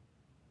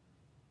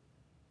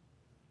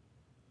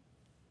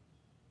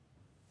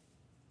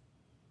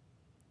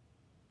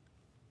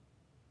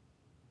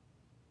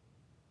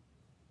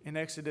 In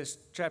Exodus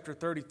chapter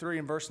 33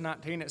 and verse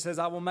 19, it says,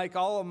 "I will make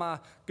all of my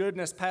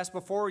goodness pass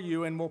before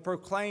you and will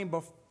proclaim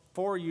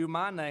before you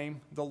my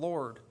name, the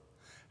Lord.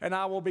 And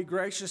I will be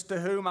gracious to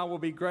whom I will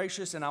be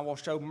gracious, and I will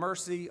show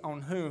mercy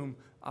on whom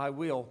I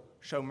will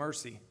show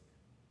mercy."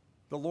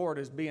 The Lord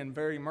is being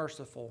very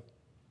merciful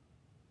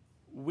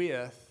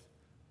with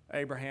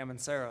Abraham and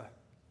Sarah.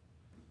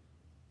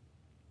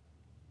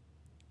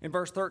 In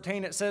verse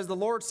 13, it says, "The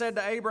Lord said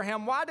to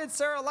Abraham, why did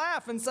Sarah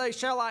laugh and say,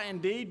 shall I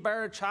indeed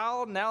bear a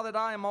child now that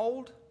I am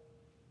old?"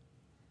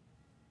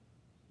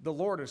 The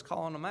Lord is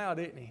calling him out,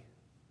 isn't he?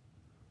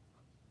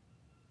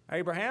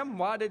 Abraham,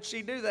 why did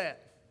she do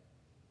that?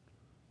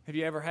 Have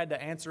you ever had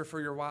to answer for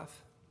your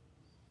wife?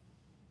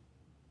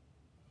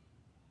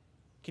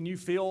 Can you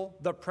feel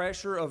the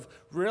pressure of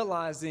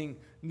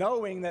realizing,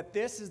 knowing that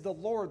this is the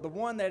Lord, the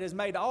one that has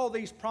made all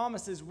these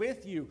promises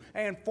with you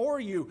and for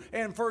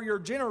your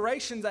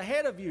generations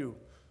ahead of you?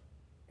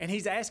 And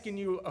he's asking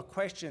you a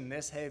question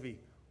this heavy.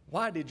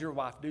 Why did your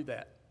wife do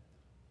that?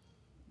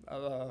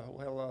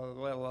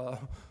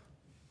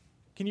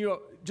 Can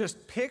you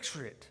just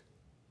picture it?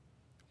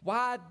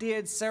 Why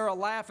did Sarah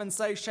laugh and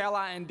say, shall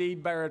I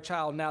indeed bear a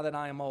child now that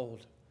I am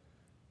old?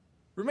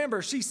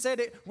 Remember, she said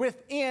it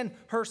within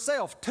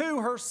herself, to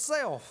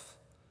herself.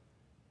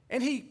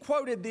 And he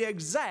quoted the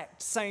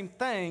exact same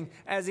thing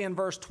as in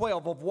verse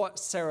 12 of what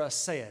Sarah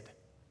said.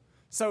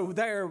 So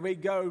there we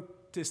go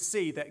to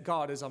see that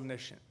God is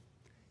omniscient.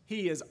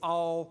 He is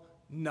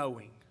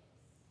all-knowing.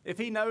 If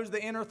he knows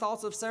the inner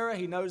thoughts of Sarah,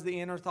 he knows the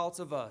inner thoughts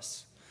of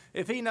us.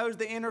 If he knows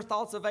the inner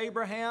thoughts of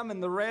Abraham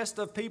and the rest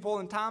of people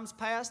in times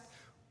past,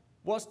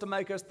 what's to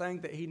make us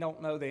think that he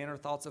don't know the inner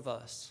thoughts of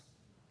us?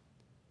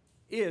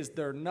 Is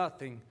there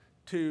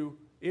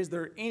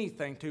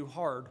anything too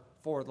hard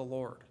for the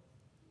Lord?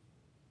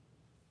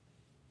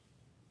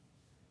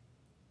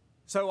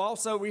 So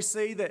also we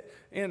see that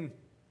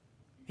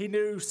he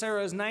knew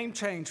Sarah's name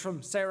changed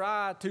from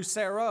Sarai to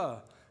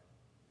Sarah.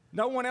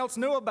 No one else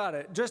knew about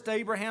it, just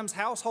Abraham's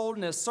household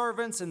and his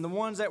servants and the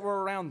ones that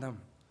were around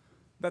them.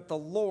 That the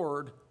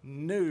Lord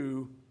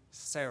knew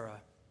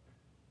Sarah.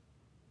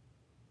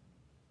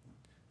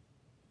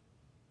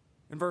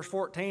 In verse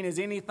 14, is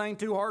anything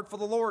too hard for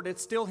the Lord?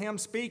 It's still him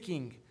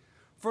speaking.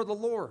 For the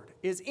Lord,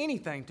 is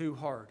anything too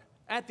hard?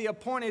 At the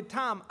appointed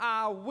time,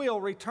 I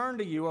will return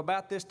to you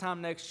about this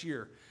time next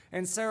year,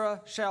 and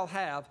Sarah shall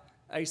have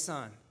a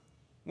son.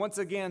 Once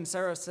again,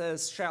 Sarah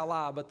says, shall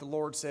I, but the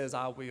Lord says,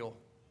 I will.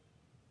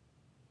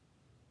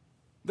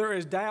 There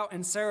is doubt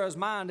in Sarah's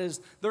mind, as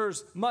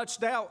there's much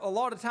doubt a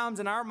lot of times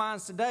in our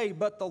minds today,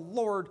 but the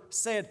Lord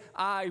said,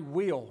 I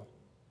will.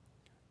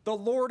 The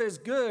Lord is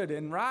good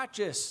and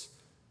righteous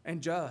and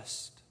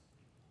just.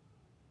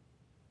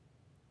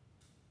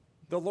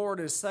 The Lord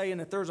is saying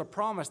that there's a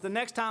promise. The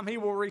next time he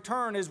will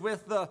return is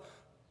with the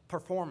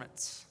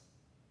performance.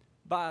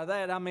 By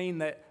that I mean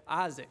that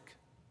Isaac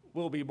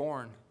will be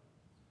born.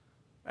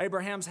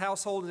 Abraham's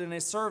household and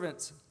his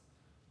servants.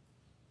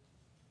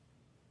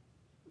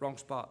 Wrong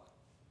spot.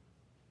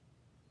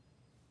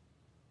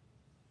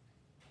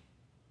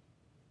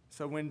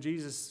 So when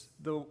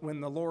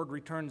the Lord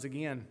returns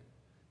again,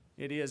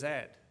 it is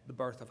at the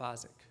birth of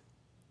Isaac.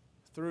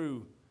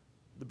 Through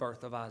the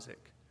birth of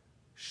Isaac,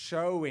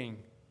 showing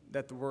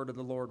that the word of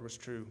the Lord was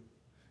true,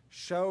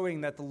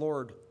 showing that the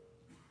Lord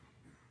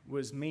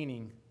was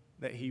meaning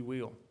that he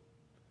will,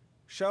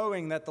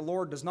 showing that the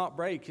Lord does not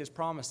break his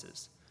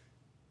promises.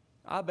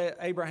 I bet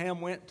Abraham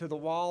went to the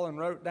wall and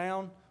wrote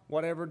down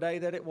whatever day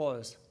that it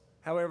was.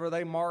 However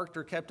they marked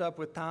or kept up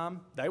with time,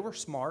 they were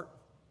smart.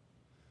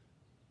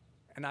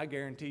 And I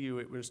guarantee you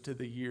it was to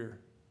the year,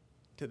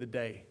 to the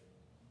day,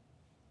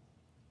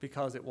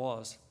 because it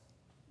was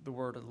the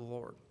word of the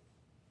Lord.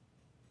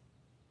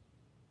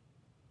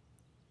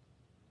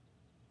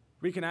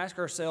 We can ask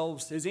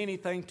ourselves, is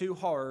anything too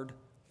hard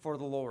for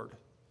the Lord?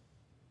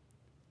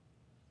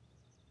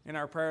 In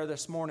our prayer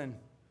this morning,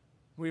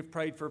 we've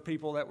prayed for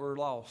people that were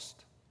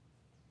lost.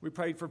 We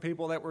prayed for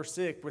people that were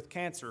sick with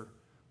cancer.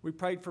 We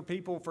prayed for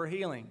people for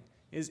healing.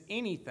 Is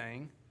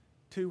anything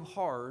too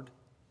hard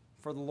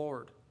for the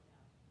Lord.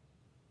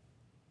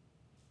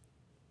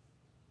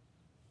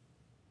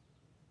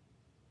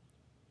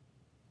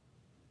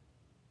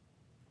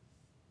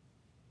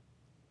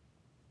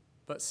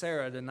 But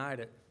Sarah denied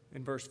it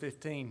in verse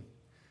 15,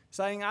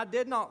 saying, I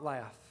did not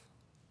laugh,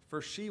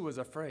 for she was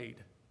afraid.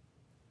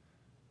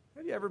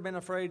 Have you ever been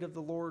afraid of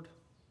the Lord?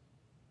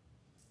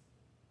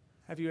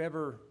 Have you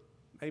ever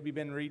maybe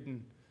been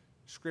reading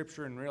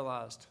Scripture and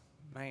realized,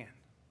 man,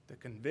 the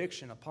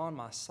conviction upon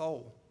my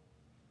soul?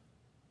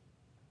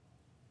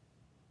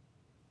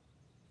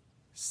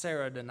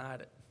 Sarah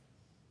denied it,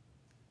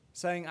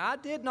 saying, I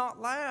did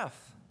not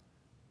laugh.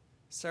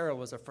 Sarah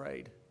was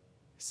afraid.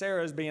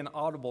 Sarah is being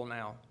audible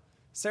now.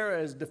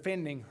 Sarah is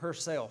defending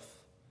herself.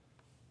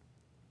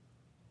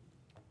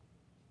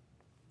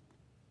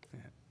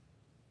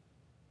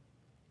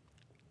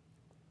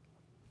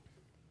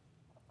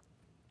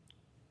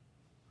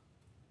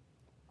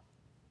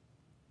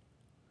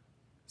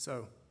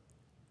 So,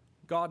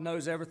 God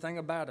knows everything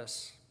about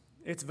us.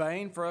 It's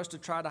vain for us to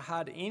try to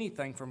hide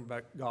anything from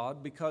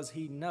God because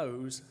He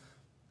knows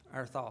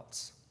our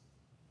thoughts.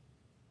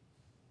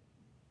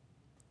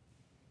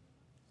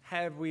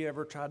 Have we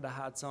ever tried to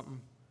hide something?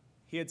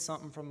 Hid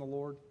something from the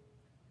Lord?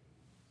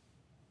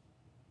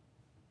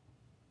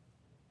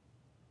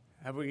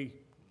 Have we,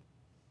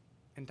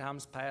 in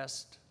times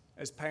past,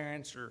 as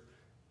parents or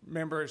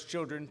remember as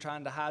children,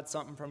 trying to hide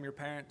something from your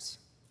parents?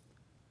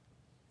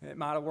 It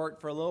might have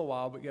worked for a little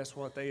while, but guess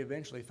what? They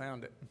eventually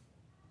found it.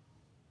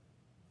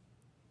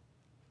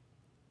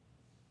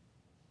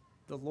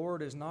 The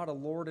Lord is not a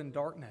Lord in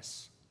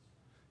darkness.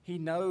 He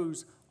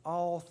knows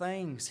all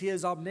things. He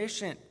is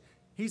omniscient.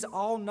 He's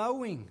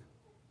all-knowing.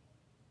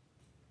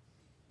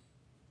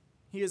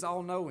 He is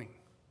all-knowing.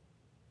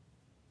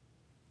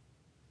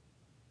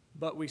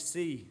 But we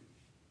see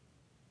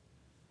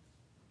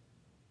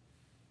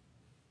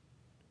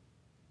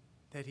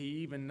that He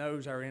even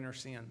knows our inner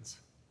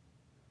sins.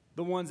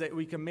 The ones that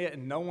we commit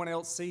and no one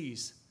else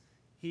sees.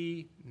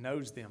 He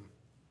knows them.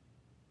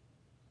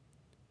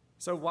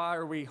 So why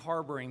are we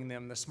harboring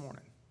them this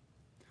morning?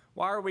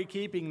 Why are we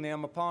keeping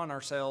them upon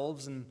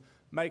ourselves and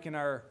making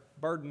our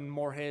burden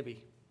more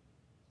heavy?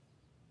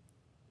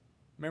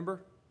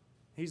 Remember?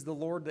 He's the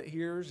Lord that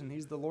hears and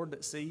He's the Lord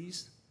that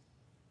sees.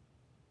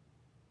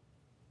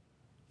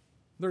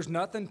 There's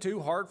nothing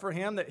too hard for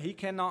Him that He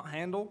cannot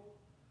handle.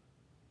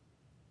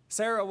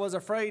 Sarah was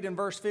afraid in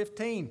verse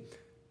 15.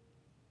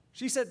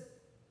 She said,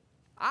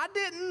 I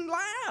didn't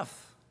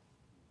laugh.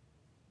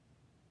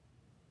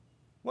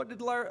 What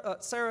did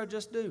Sarah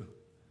just do?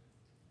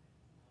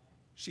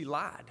 She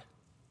lied.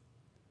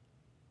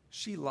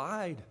 She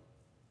lied.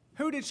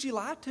 Who did she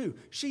lie to?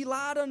 She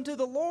lied unto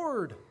the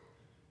Lord.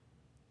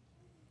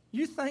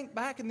 You think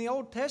back in the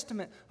Old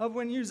Testament of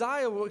when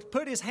Uzziah would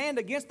put his hand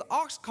against the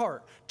ox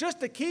cart just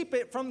to keep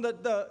it from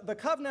the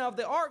covenant of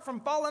the ark from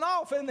falling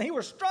off, and he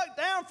was struck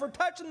down for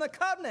touching the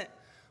covenant.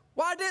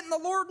 Why didn't the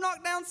Lord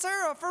knock down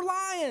Sarah for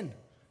lying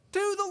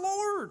to the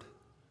Lord?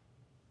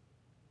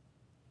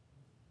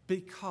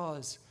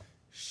 Because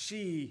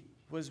she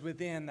was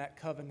within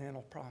that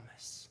covenantal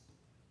promise.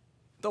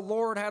 The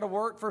Lord had a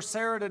work for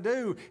Sarah to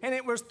do, and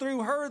it was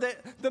through her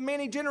that the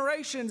many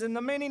generations and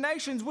the many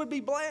nations would be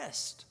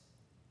blessed.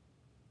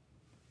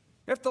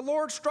 If the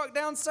Lord struck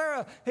down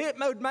Sarah, it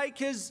would make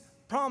His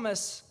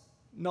promise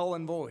null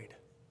and void.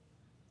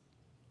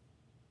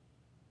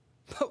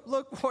 But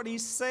look what He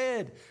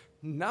said.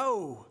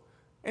 No.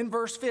 In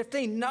verse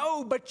 15,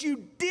 no, but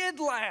you did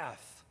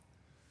laugh.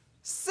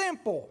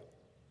 Simple,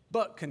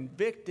 but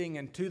convicting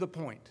and to the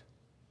point.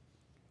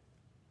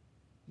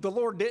 The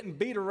Lord didn't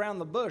beat around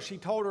the bush. He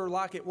told her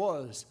like it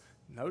was.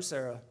 No,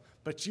 Sarah,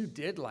 but you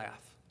did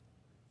laugh.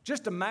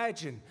 Just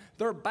imagine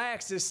their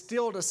backs is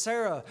still to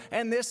Sarah,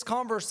 and this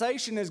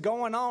conversation is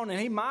going on, and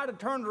he might have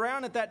turned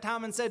around at that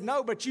time and said,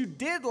 no, but you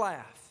did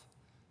laugh.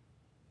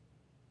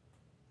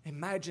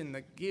 Imagine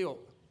the guilt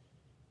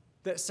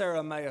that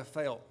Sarah may have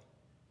felt.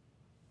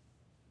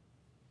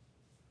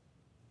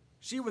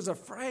 She was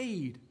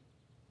afraid,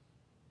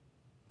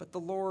 but the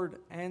Lord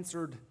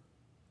answered,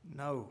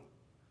 no,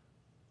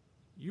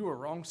 you were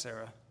wrong,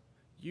 Sarah.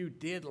 You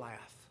did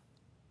laugh.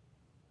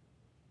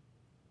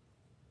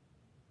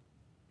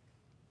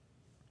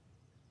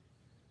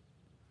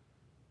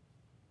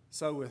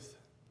 So with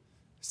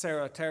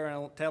Sarah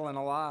telling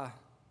a lie,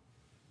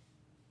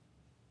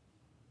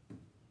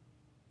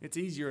 it's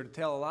easier to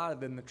tell a lie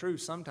than the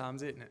truth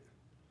sometimes, isn't it?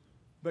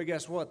 But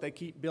guess what? They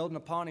keep building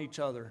upon each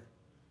other.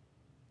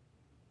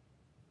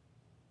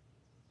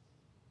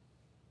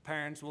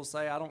 Parents will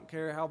say, I don't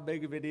care how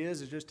big of it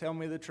is, just tell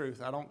me the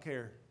truth. I don't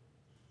care.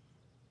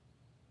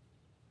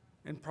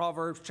 In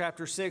Proverbs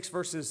chapter 6,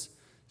 verses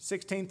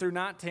 16 through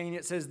 19,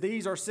 it says,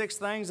 these are 6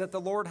 things that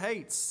the Lord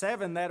hates,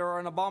 7 that are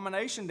an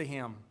abomination to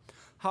Him.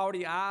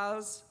 Haughty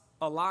eyes,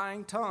 a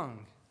lying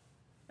tongue,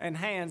 and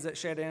hands that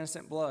shed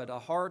innocent blood, a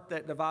heart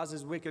that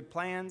devises wicked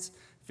plans,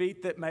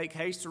 feet that make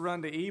haste to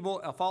run to evil,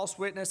 a false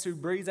witness who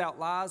breathes out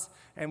lies,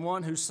 and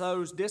one who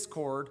sows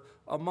discord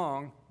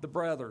among the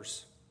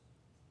brothers.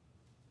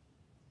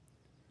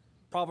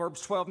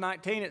 Proverbs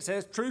 12:19, it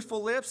says,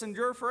 truthful lips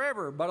endure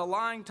forever, but a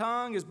lying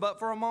tongue is but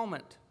for a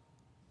moment.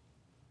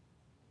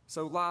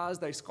 So lies,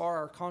 they scar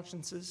our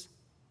consciences.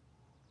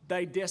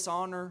 They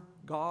dishonor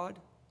God.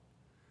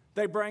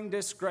 They bring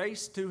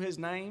disgrace to his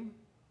name.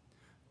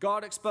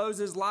 God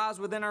exposes lies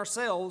within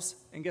ourselves,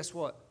 and guess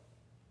what?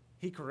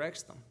 He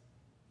corrects them.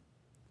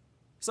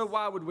 So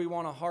why would we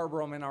want to harbor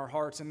them in our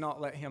hearts and not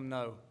let him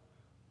know?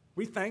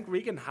 We think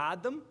we can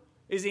hide them?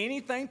 Is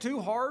anything too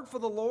hard for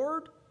the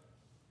Lord?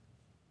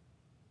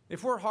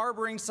 If we're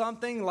harboring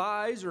something,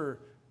 lies or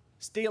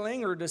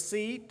stealing or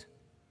deceit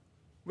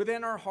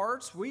within our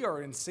hearts, we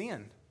are in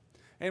sin.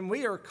 And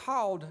we are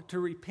called to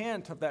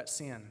repent of that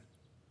sin.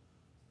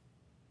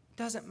 It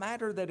doesn't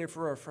matter that if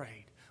we're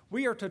afraid.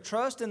 We are to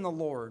trust in the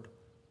Lord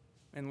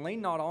and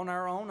lean not on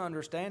our own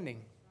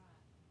understanding.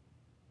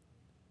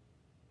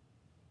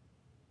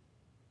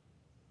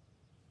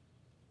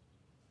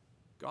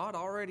 God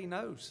already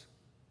knows.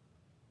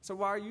 So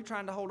why are you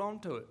trying to hold on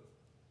to it?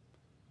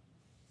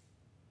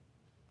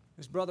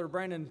 As Brother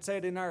Brandon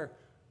said in our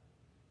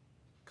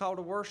call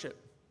to worship,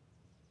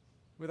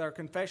 with our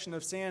confession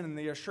of sin and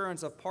the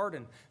assurance of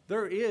pardon,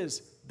 there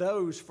is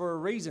those for a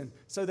reason,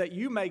 so that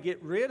you may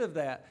get rid of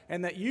that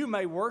and that you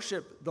may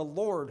worship the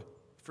Lord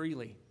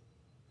freely,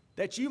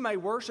 that you may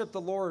worship the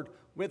Lord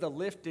with a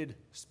lifted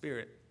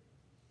spirit.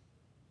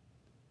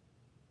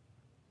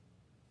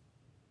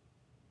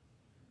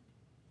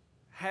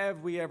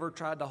 Have we ever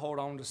tried to hold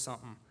on to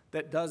something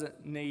that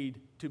doesn't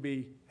need to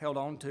be held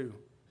on to?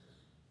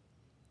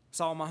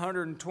 Psalm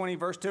 120,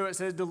 verse 2, it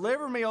says,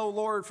 deliver me, O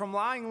Lord, from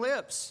lying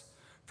lips,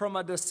 from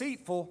a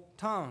deceitful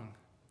tongue.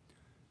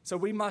 So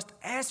we must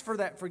ask for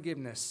that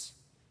forgiveness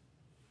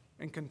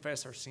and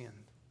confess our sin.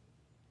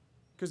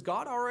 Because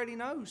God already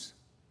knows.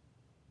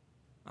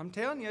 I'm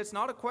telling you, it's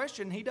not a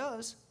question, he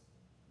does.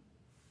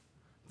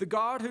 The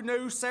God who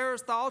knew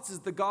Sarah's thoughts is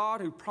the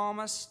God who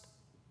promised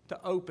to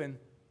open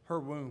her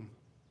womb.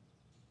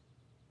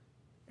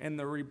 And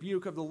the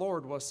rebuke of the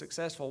Lord was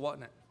successful,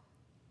 wasn't it?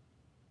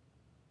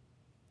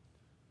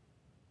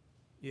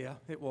 Yeah,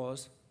 it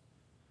was.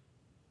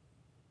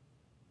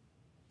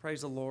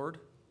 Praise the Lord.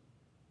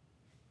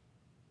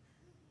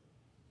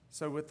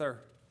 So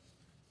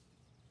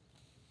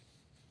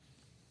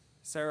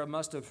Sarah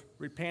must have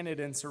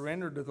repented and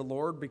surrendered to the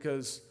Lord,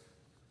 because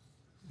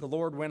the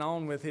Lord went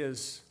on with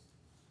his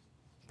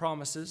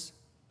promises.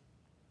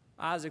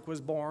 Isaac was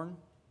born,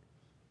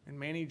 and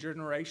many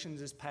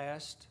generations has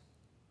passed.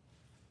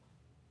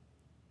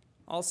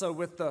 Also,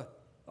 with the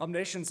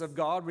omniscience of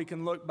God, we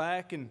can look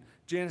back in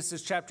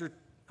Genesis chapter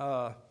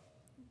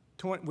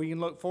 20, we can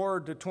look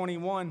forward to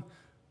 21,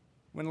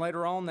 when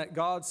later on that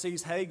God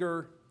sees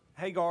Hagar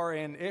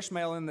and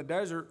Ishmael in the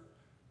desert,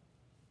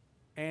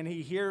 and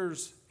he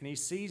hears and he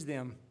sees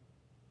them,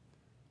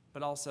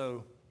 but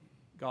also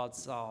God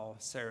saw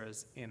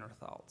Sarah's inner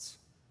thoughts.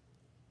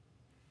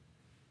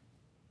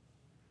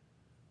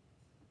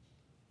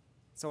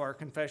 So our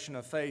confession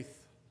of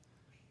faith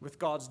with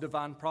God's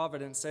divine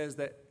providence says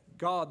that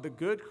God, the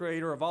good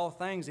creator of all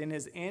things, in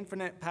his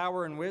infinite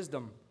power and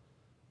wisdom,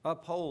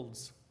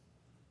 upholds,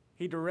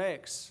 he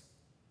directs,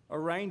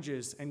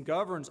 arranges, and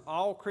governs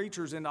all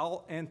creatures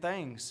and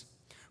things,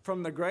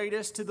 from the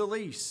greatest to the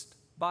least,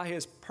 by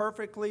his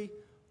perfectly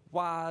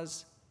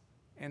wise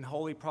and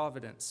holy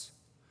providence,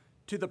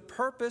 to the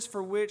purpose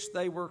for which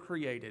they were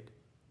created.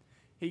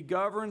 He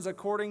governs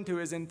according to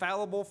his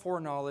infallible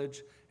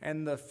foreknowledge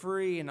and the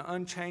free and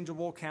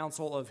unchangeable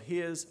counsel of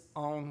his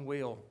own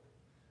will.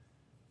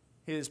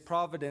 His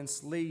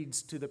providence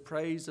leads to the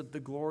praise of the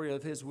glory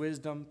of his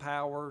wisdom,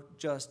 power,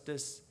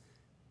 justice,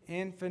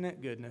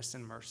 infinite goodness,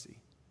 and mercy.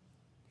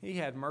 He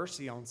had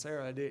mercy on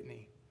Sarah, didn't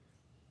he?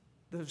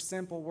 The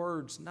simple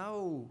words,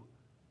 no,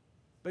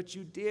 but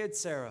you did,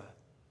 Sarah.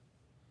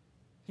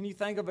 Can you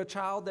think of a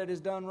child that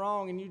has done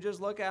wrong and you just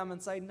look at them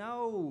and say,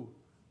 no,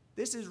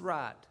 this is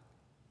right,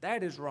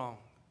 that is wrong?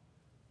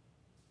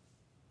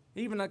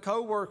 Even a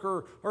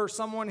coworker or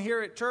someone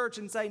here at church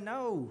and say,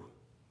 no.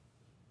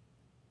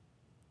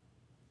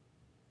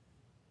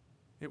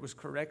 It was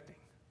correcting.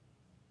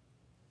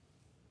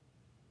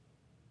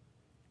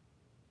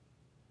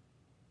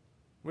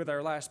 With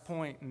our last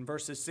point in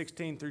verses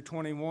 16 through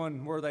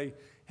 21, where they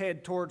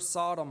head towards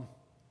Sodom,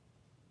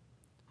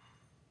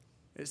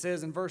 it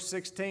says in verse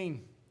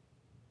 16,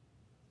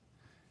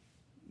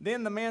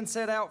 then the men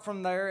set out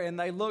from there, and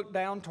they looked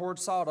down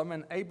towards Sodom,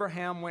 and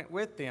Abraham went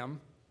with them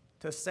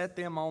to set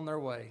them on their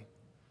way.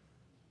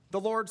 The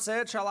Lord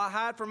said, shall I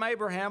hide from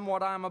Abraham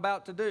what I am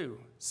about to do,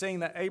 seeing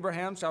that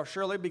Abraham shall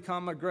surely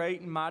become a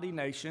great and mighty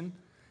nation,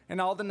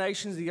 and all the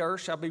nations of the earth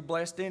shall be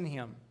blessed in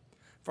him.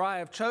 For I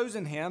have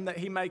chosen him that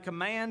he may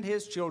command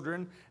his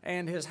children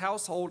and his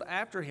household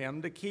after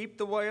him to keep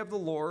the way of the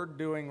Lord,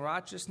 doing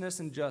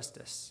righteousness and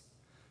justice,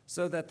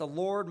 so that the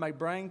Lord may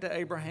bring to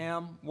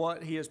Abraham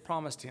what he has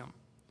promised him.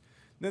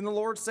 Then the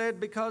Lord said,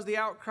 because the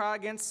outcry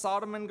against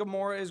Sodom and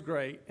Gomorrah is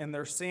great, and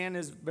their sin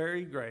is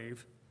very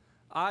grave,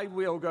 I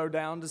will go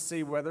down to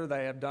see whether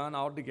they have done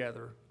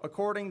altogether,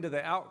 according to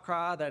the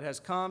outcry that has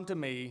come to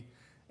me,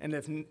 and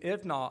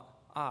if not,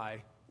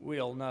 I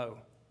will know.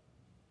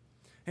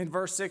 In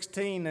verse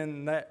 16,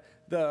 and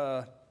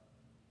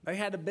they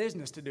had a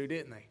business to do,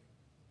 didn't they?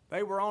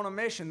 They were on a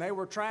mission. They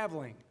were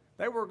traveling.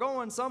 They were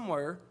going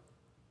somewhere.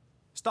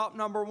 Stop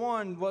number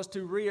 1 was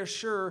to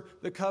reassure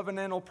the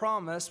covenantal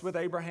promise with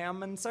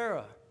Abraham and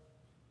Sarah.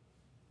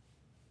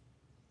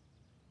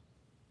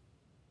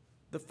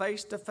 The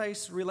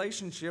face-to-face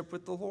relationship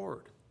with the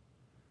Lord.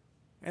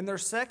 And their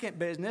second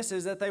business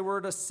is that they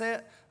were to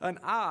set an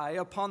eye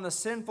upon the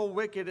sinful,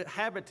 wicked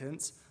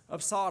inhabitants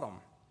of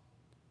Sodom.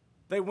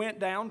 They went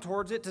down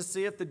towards it to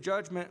see if the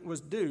judgment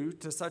was due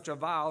to such a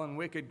vile and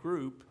wicked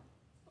group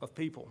of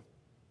people.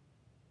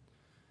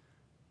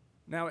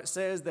 Now it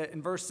says that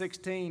in verse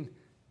 16,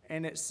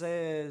 and it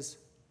says,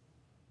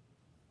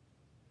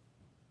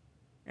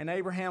 and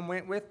Abraham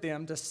went with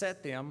them to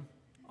set them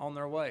on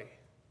their way.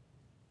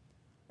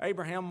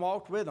 Abraham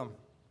walked with them.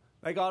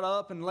 They got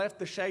up and left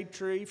the shade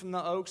tree from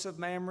the oaks of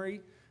Mamre,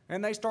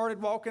 and they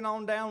started walking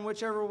on down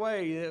whichever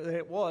way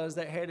it was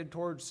that headed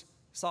towards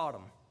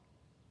Sodom.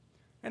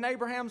 And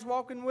Abraham's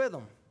walking with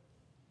them.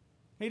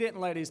 He didn't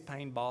let his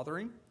pain bother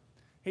him.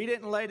 He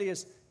didn't let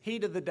his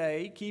heat of the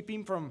day keep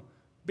him from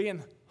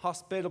being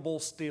hospitable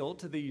still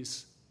to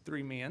these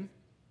 3 men.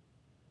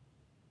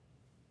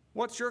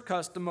 What's your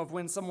custom of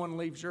when someone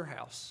leaves your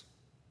house?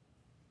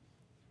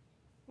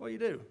 What do you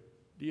do?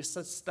 Do you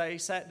stay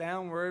sat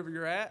down wherever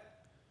you're at,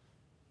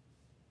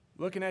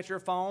 looking at your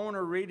phone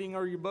or reading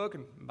or your book,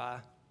 and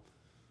bye?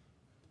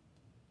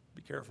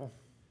 Be careful.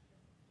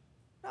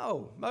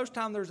 No, most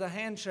time there's a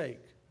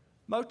handshake.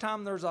 Most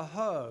time there's a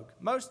hug.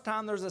 Most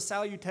time there's a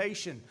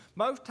salutation.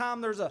 Most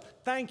time there's a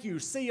thank you,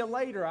 see you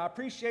later, I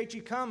appreciate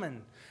you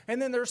coming. And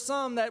then there's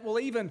some that will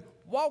even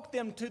walk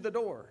them to the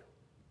door.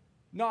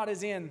 Not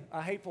as in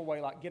a hateful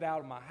way like get out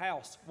of my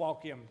house,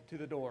 walk them to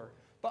the door,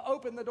 but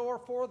open the door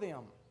for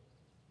them.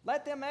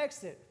 Let them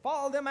exit.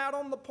 Follow them out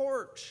on the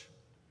porch.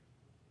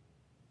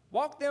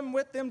 Walk them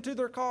with them to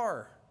their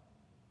car.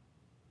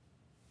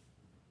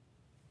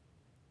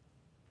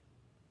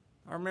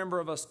 I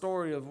remember of a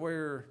story of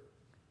where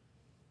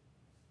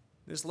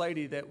this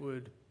lady that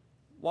would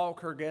walk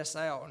her guests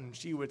out, and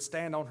she would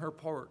stand on her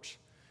porch,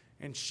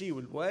 and she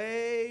would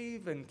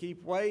wave and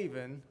keep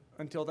waving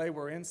until they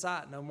were in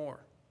sight no more.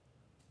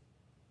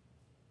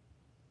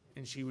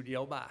 And she would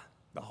yell bye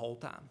the whole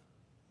time.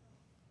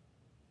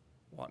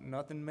 Wasn't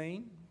nothing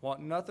mean,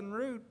 wasn't nothing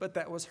rude, but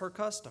that was her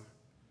custom.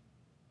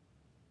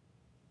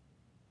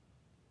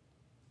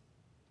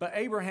 But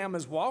Abraham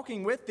is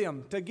walking with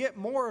them to get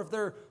more of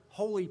their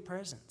holy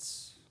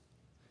presence,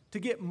 to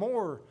get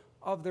more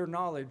of their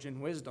knowledge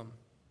and wisdom.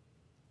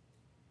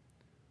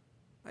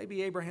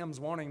 Maybe Abraham's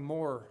wanting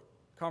more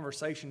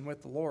conversation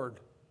with the Lord.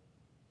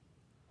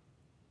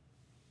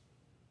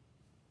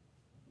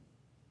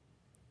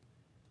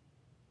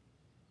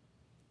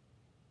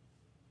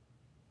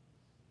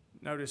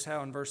 Notice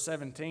how in verse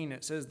 17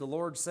 it says, the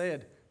Lord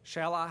said,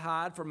 shall I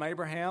hide from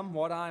Abraham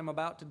what I am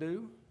about to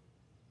do?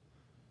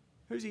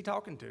 Who's he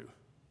talking to?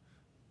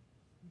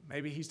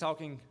 Maybe he's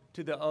talking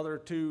to the other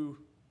 2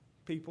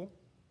 people.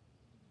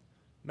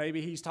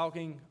 Maybe he's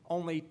talking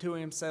only to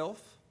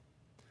himself,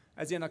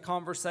 as in a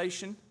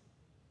conversation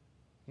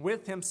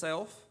with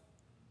himself.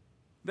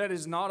 That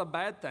is not a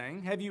bad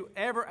thing. Have you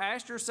ever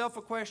asked yourself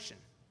a question?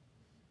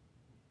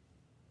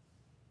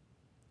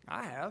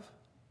 I have.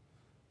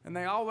 And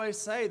they always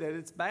say that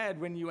it's bad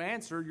when you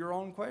answer your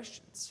own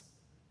questions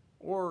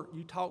or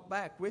you talk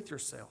back with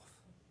yourself.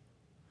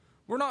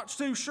 We're not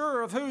too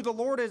sure of who the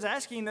Lord is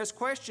asking this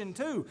question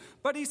to,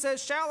 but he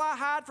says, shall I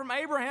hide from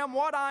Abraham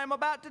what I am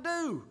about to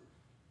do?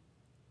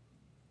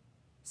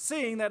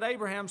 Seeing that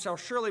Abraham shall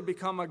surely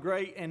become a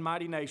great and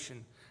mighty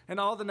nation, and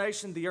all the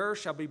nations of the earth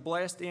shall be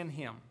blessed in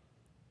him.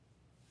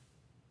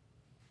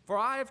 For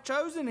I have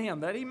chosen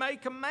him, that he may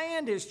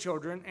command his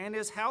children and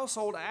his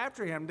household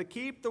after him to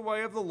keep the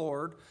way of the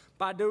Lord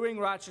by doing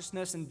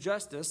righteousness and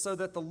justice, so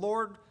that the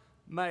Lord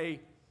may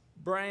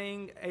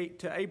bring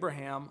to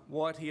Abraham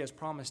what he has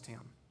promised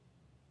him.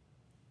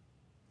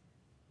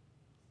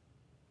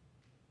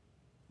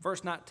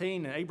 Verse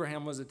 19,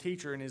 Abraham was a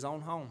teacher in his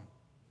own home,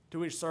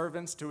 to his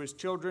servants, to his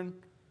children.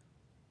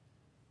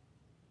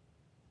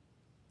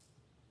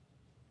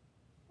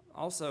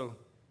 Also,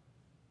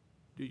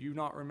 do you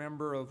not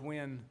remember of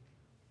when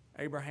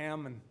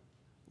Abraham and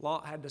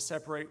Lot had to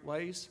separate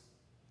ways?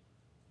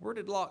 Where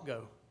did Lot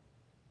go?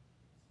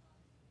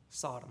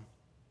 Sodom.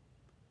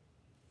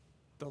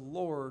 The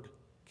Lord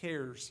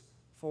cares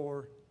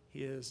for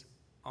his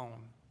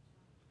own.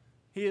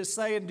 He is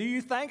saying, do you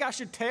think I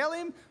should tell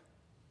him?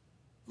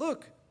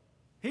 Look,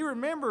 he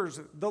remembers,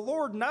 the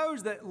Lord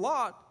knows that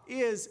Lot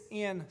is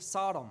in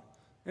Sodom.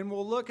 And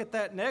we'll look at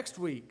that next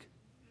week.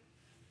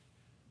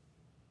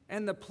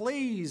 And the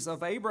pleas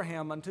of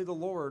Abraham unto the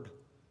Lord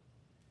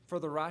for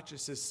the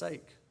righteous'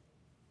 sake.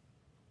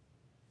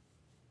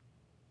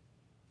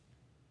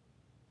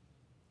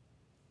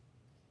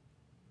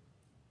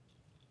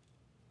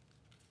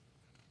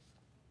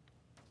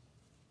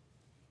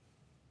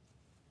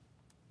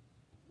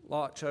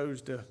 Lot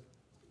chose to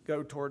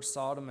go towards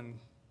Sodom in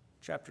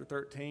chapter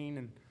 13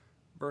 and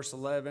Verse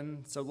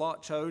 11, so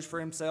Lot chose for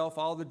himself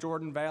all the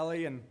Jordan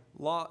Valley, and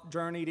Lot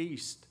journeyed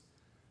east.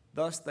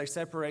 Thus they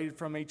separated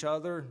from each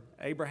other.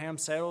 Abraham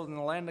settled in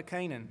the land of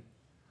Canaan,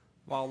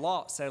 while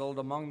Lot settled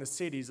among the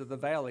cities of the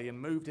valley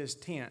and moved his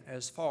tent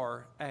as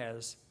far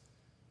as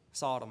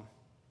Sodom.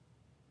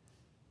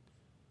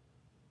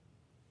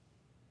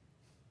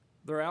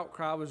 Their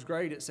outcry was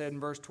great, it said in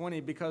verse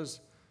 20, because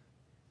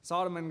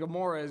Sodom and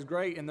Gomorrah is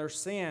great and their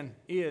sin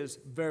is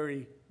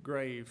very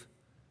grave.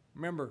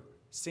 Remember,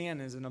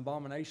 sin is an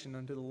abomination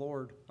unto the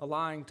Lord, a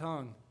lying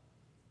tongue.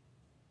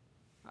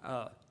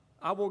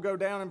 I will go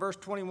down in verse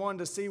 21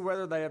 to see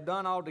whether they have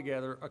done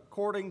altogether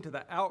according to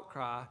the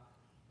outcry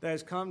that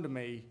has come to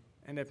me,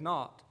 and if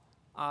not,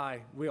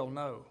 I will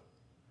know.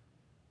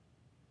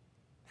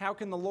 How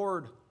can the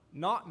Lord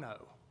not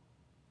know?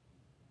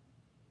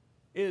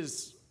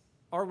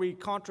 Are we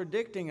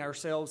contradicting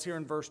ourselves here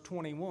in verse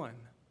 21?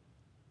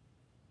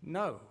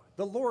 No,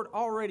 the Lord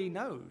already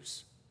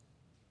knows.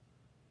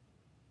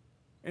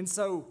 And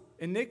so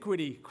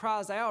iniquity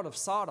cries out of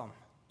Sodom.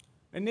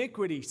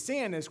 Iniquity,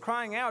 sin, is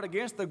crying out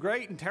against the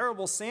great and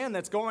terrible sin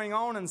that's going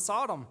on in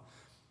Sodom.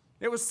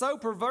 It was so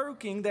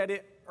provoking that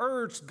it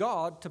urged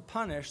God to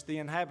punish the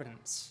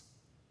inhabitants.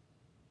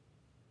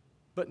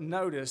 But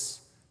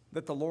notice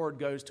that the Lord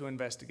goes to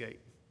investigate.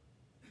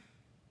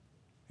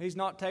 He's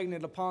not taking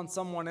it upon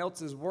someone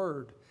else's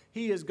word.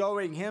 He is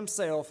going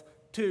himself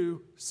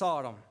to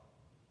Sodom.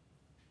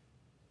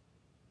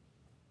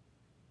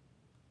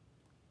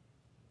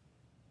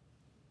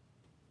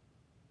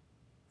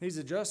 He's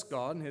a just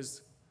God,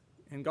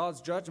 and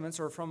God's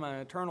judgments are from an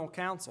eternal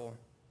counsel.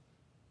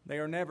 They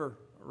are never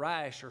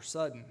rash or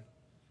sudden.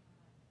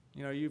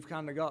 You know, you've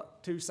kind of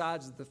got two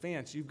sides of the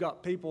fence. You've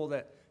got people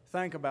that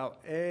think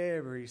about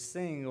every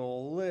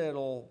single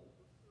little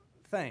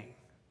thing,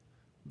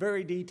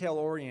 very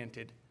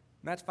detail-oriented, and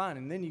that's fine.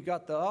 And then you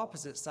got the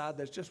opposite side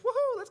that's just,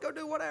 woohoo, let's go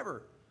do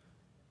whatever.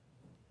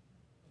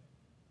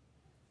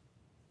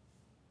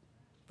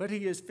 But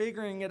he is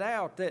figuring it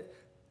out that,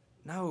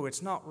 no,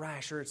 it's not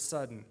rash or it's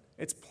sudden.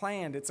 It's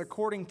planned. It's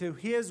according to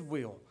his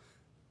will.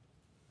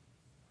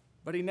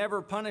 But he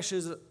never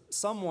punishes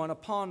someone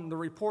upon the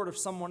report of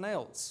someone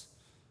else,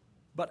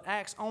 but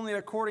acts only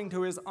according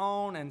to his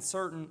own and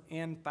certain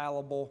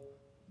infallible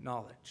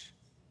knowledge,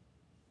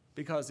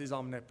 because he's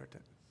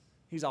omnipotent.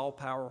 He's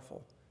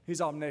all-powerful.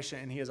 He's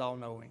omniscient, and he is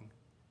all-knowing.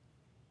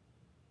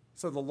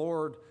 So the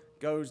Lord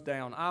goes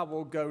down. I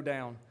will go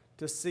down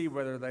to see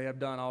whether they have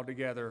done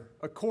altogether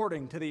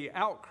according to the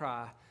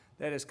outcry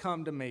that has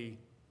come to me,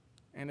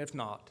 and if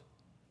not,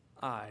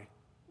 I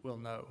will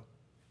know.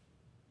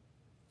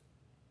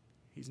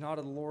 He's not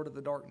a Lord of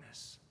the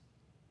darkness.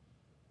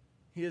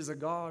 He is a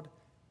God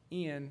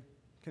in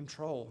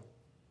control.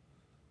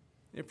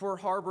 If we're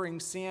harboring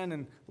sin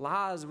and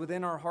lies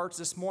within our hearts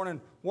this morning,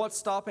 what's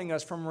stopping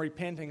us from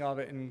repenting of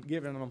it and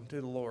giving them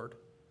to the Lord?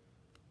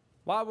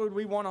 Why would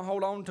we want to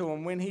hold on to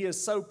him when he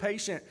is so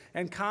patient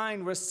and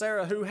kind with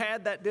Sarah, who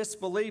had that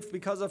disbelief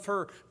because of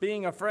her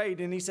being afraid?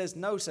 And he says,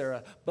 no,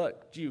 Sarah,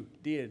 but you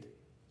did.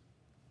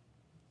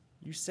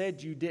 You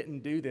said you didn't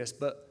do this,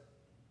 but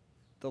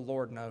the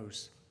Lord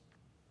knows.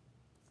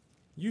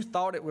 You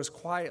thought it was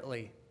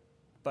quietly,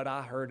 but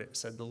I heard it,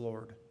 said the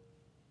Lord.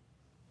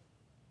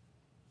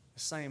 The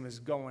same is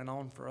going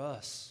on for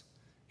us.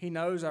 He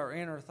knows our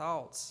inner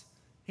thoughts.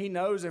 He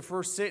knows if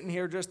we're sitting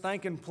here just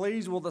thinking,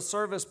 please, will the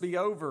service be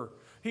over?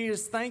 He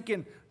is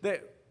thinking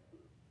that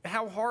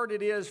how hard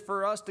it is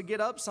for us to get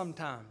up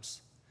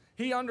sometimes.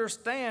 He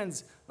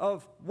understands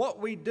of what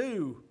we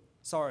do.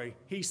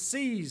 He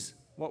sees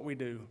what we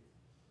do.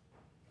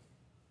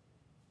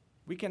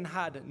 We can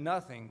hide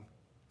nothing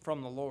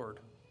from the Lord.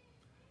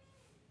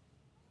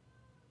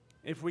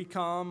 If we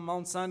come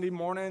on Sunday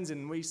mornings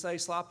and we say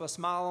slap a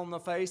smile on the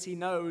face, he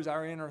knows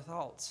our inner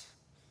thoughts.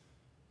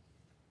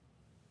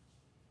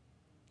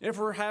 If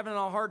we're having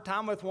a hard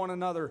time with one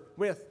another,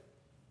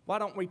 why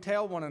don't we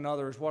tell one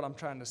another is what I'm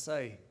trying to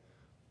say.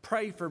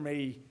 Pray for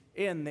me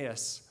in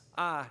this.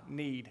 I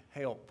need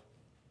help.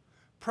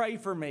 Pray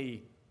for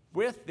me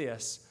with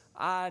this.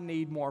 I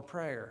need more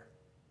prayer.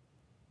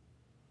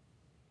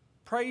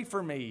 Pray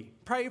for me.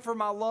 Pray for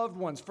my loved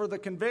ones, for the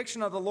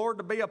conviction of the Lord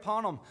to be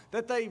upon them,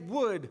 that they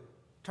would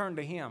turn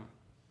to him.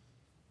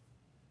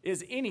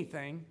 Is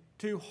anything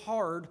too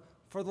hard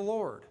for the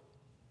Lord?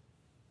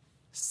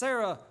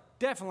 Sarah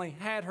definitely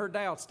had her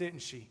doubts,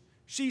 didn't she?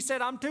 She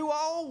said, I'm too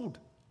old.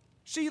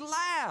 She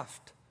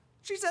laughed.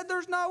 She said,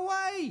 there's no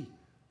way.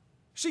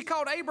 She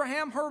called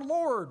Abraham her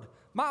Lord.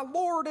 My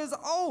Lord is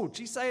old.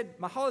 She said,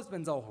 my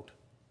husband's old.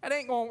 That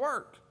ain't going to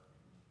work.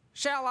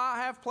 Shall I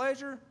have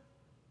pleasure?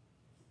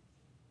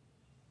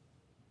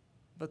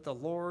 But the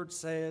Lord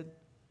said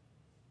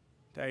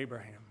to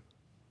Abraham,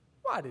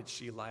 why did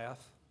she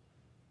laugh?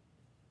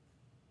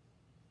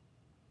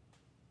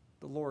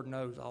 The Lord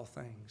knows all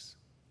things,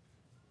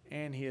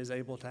 and he is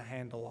able to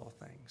handle all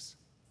things.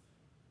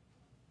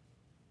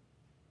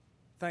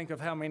 Think of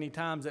how many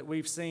times that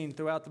we've seen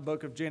throughout the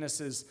book of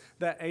Genesis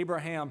that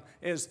Abraham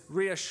is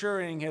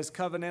reassuring his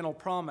covenantal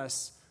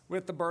promise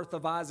with the birth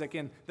of Isaac,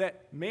 and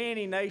that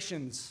many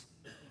nations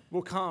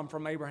will come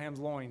from Abraham's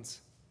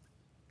loins.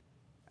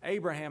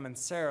 Abraham and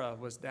Sarah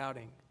was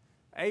doubting.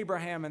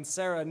 Abraham and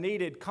Sarah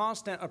needed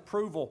constant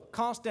approval,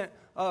 constant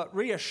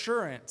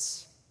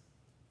reassurance.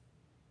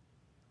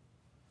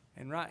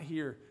 And right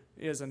here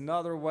is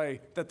another way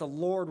that the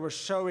Lord was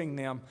showing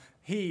them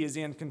He is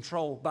in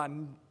control by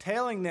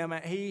telling them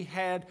that He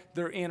had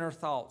their inner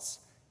thoughts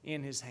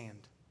in His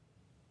hand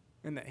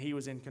and that He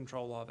was in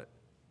control of it.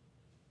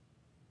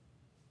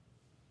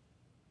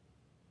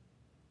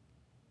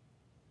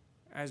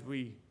 As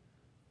we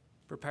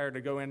prepare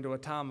to go into a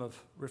time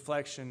of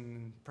reflection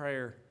and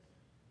prayer,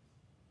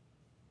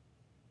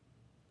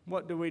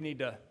 what do we need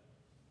to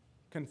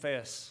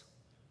confess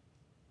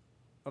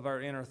of our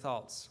inner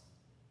thoughts?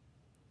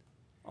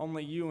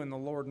 Only you and the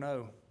Lord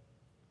know.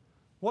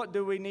 What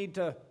do we need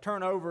to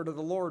turn over to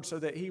the Lord so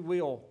that He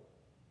will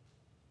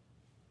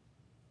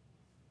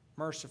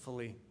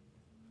mercifully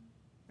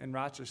and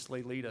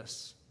righteously lead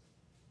us?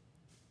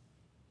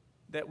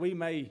 That we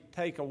may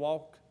take a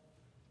walk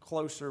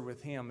closer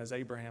with Him as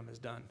Abraham has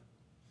done.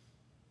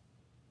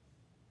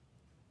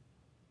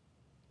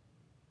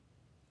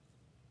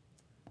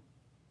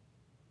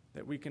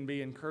 That we can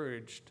be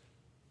encouraged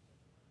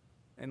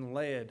and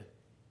led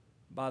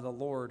by the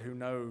Lord who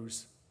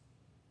knows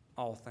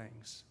all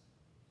things.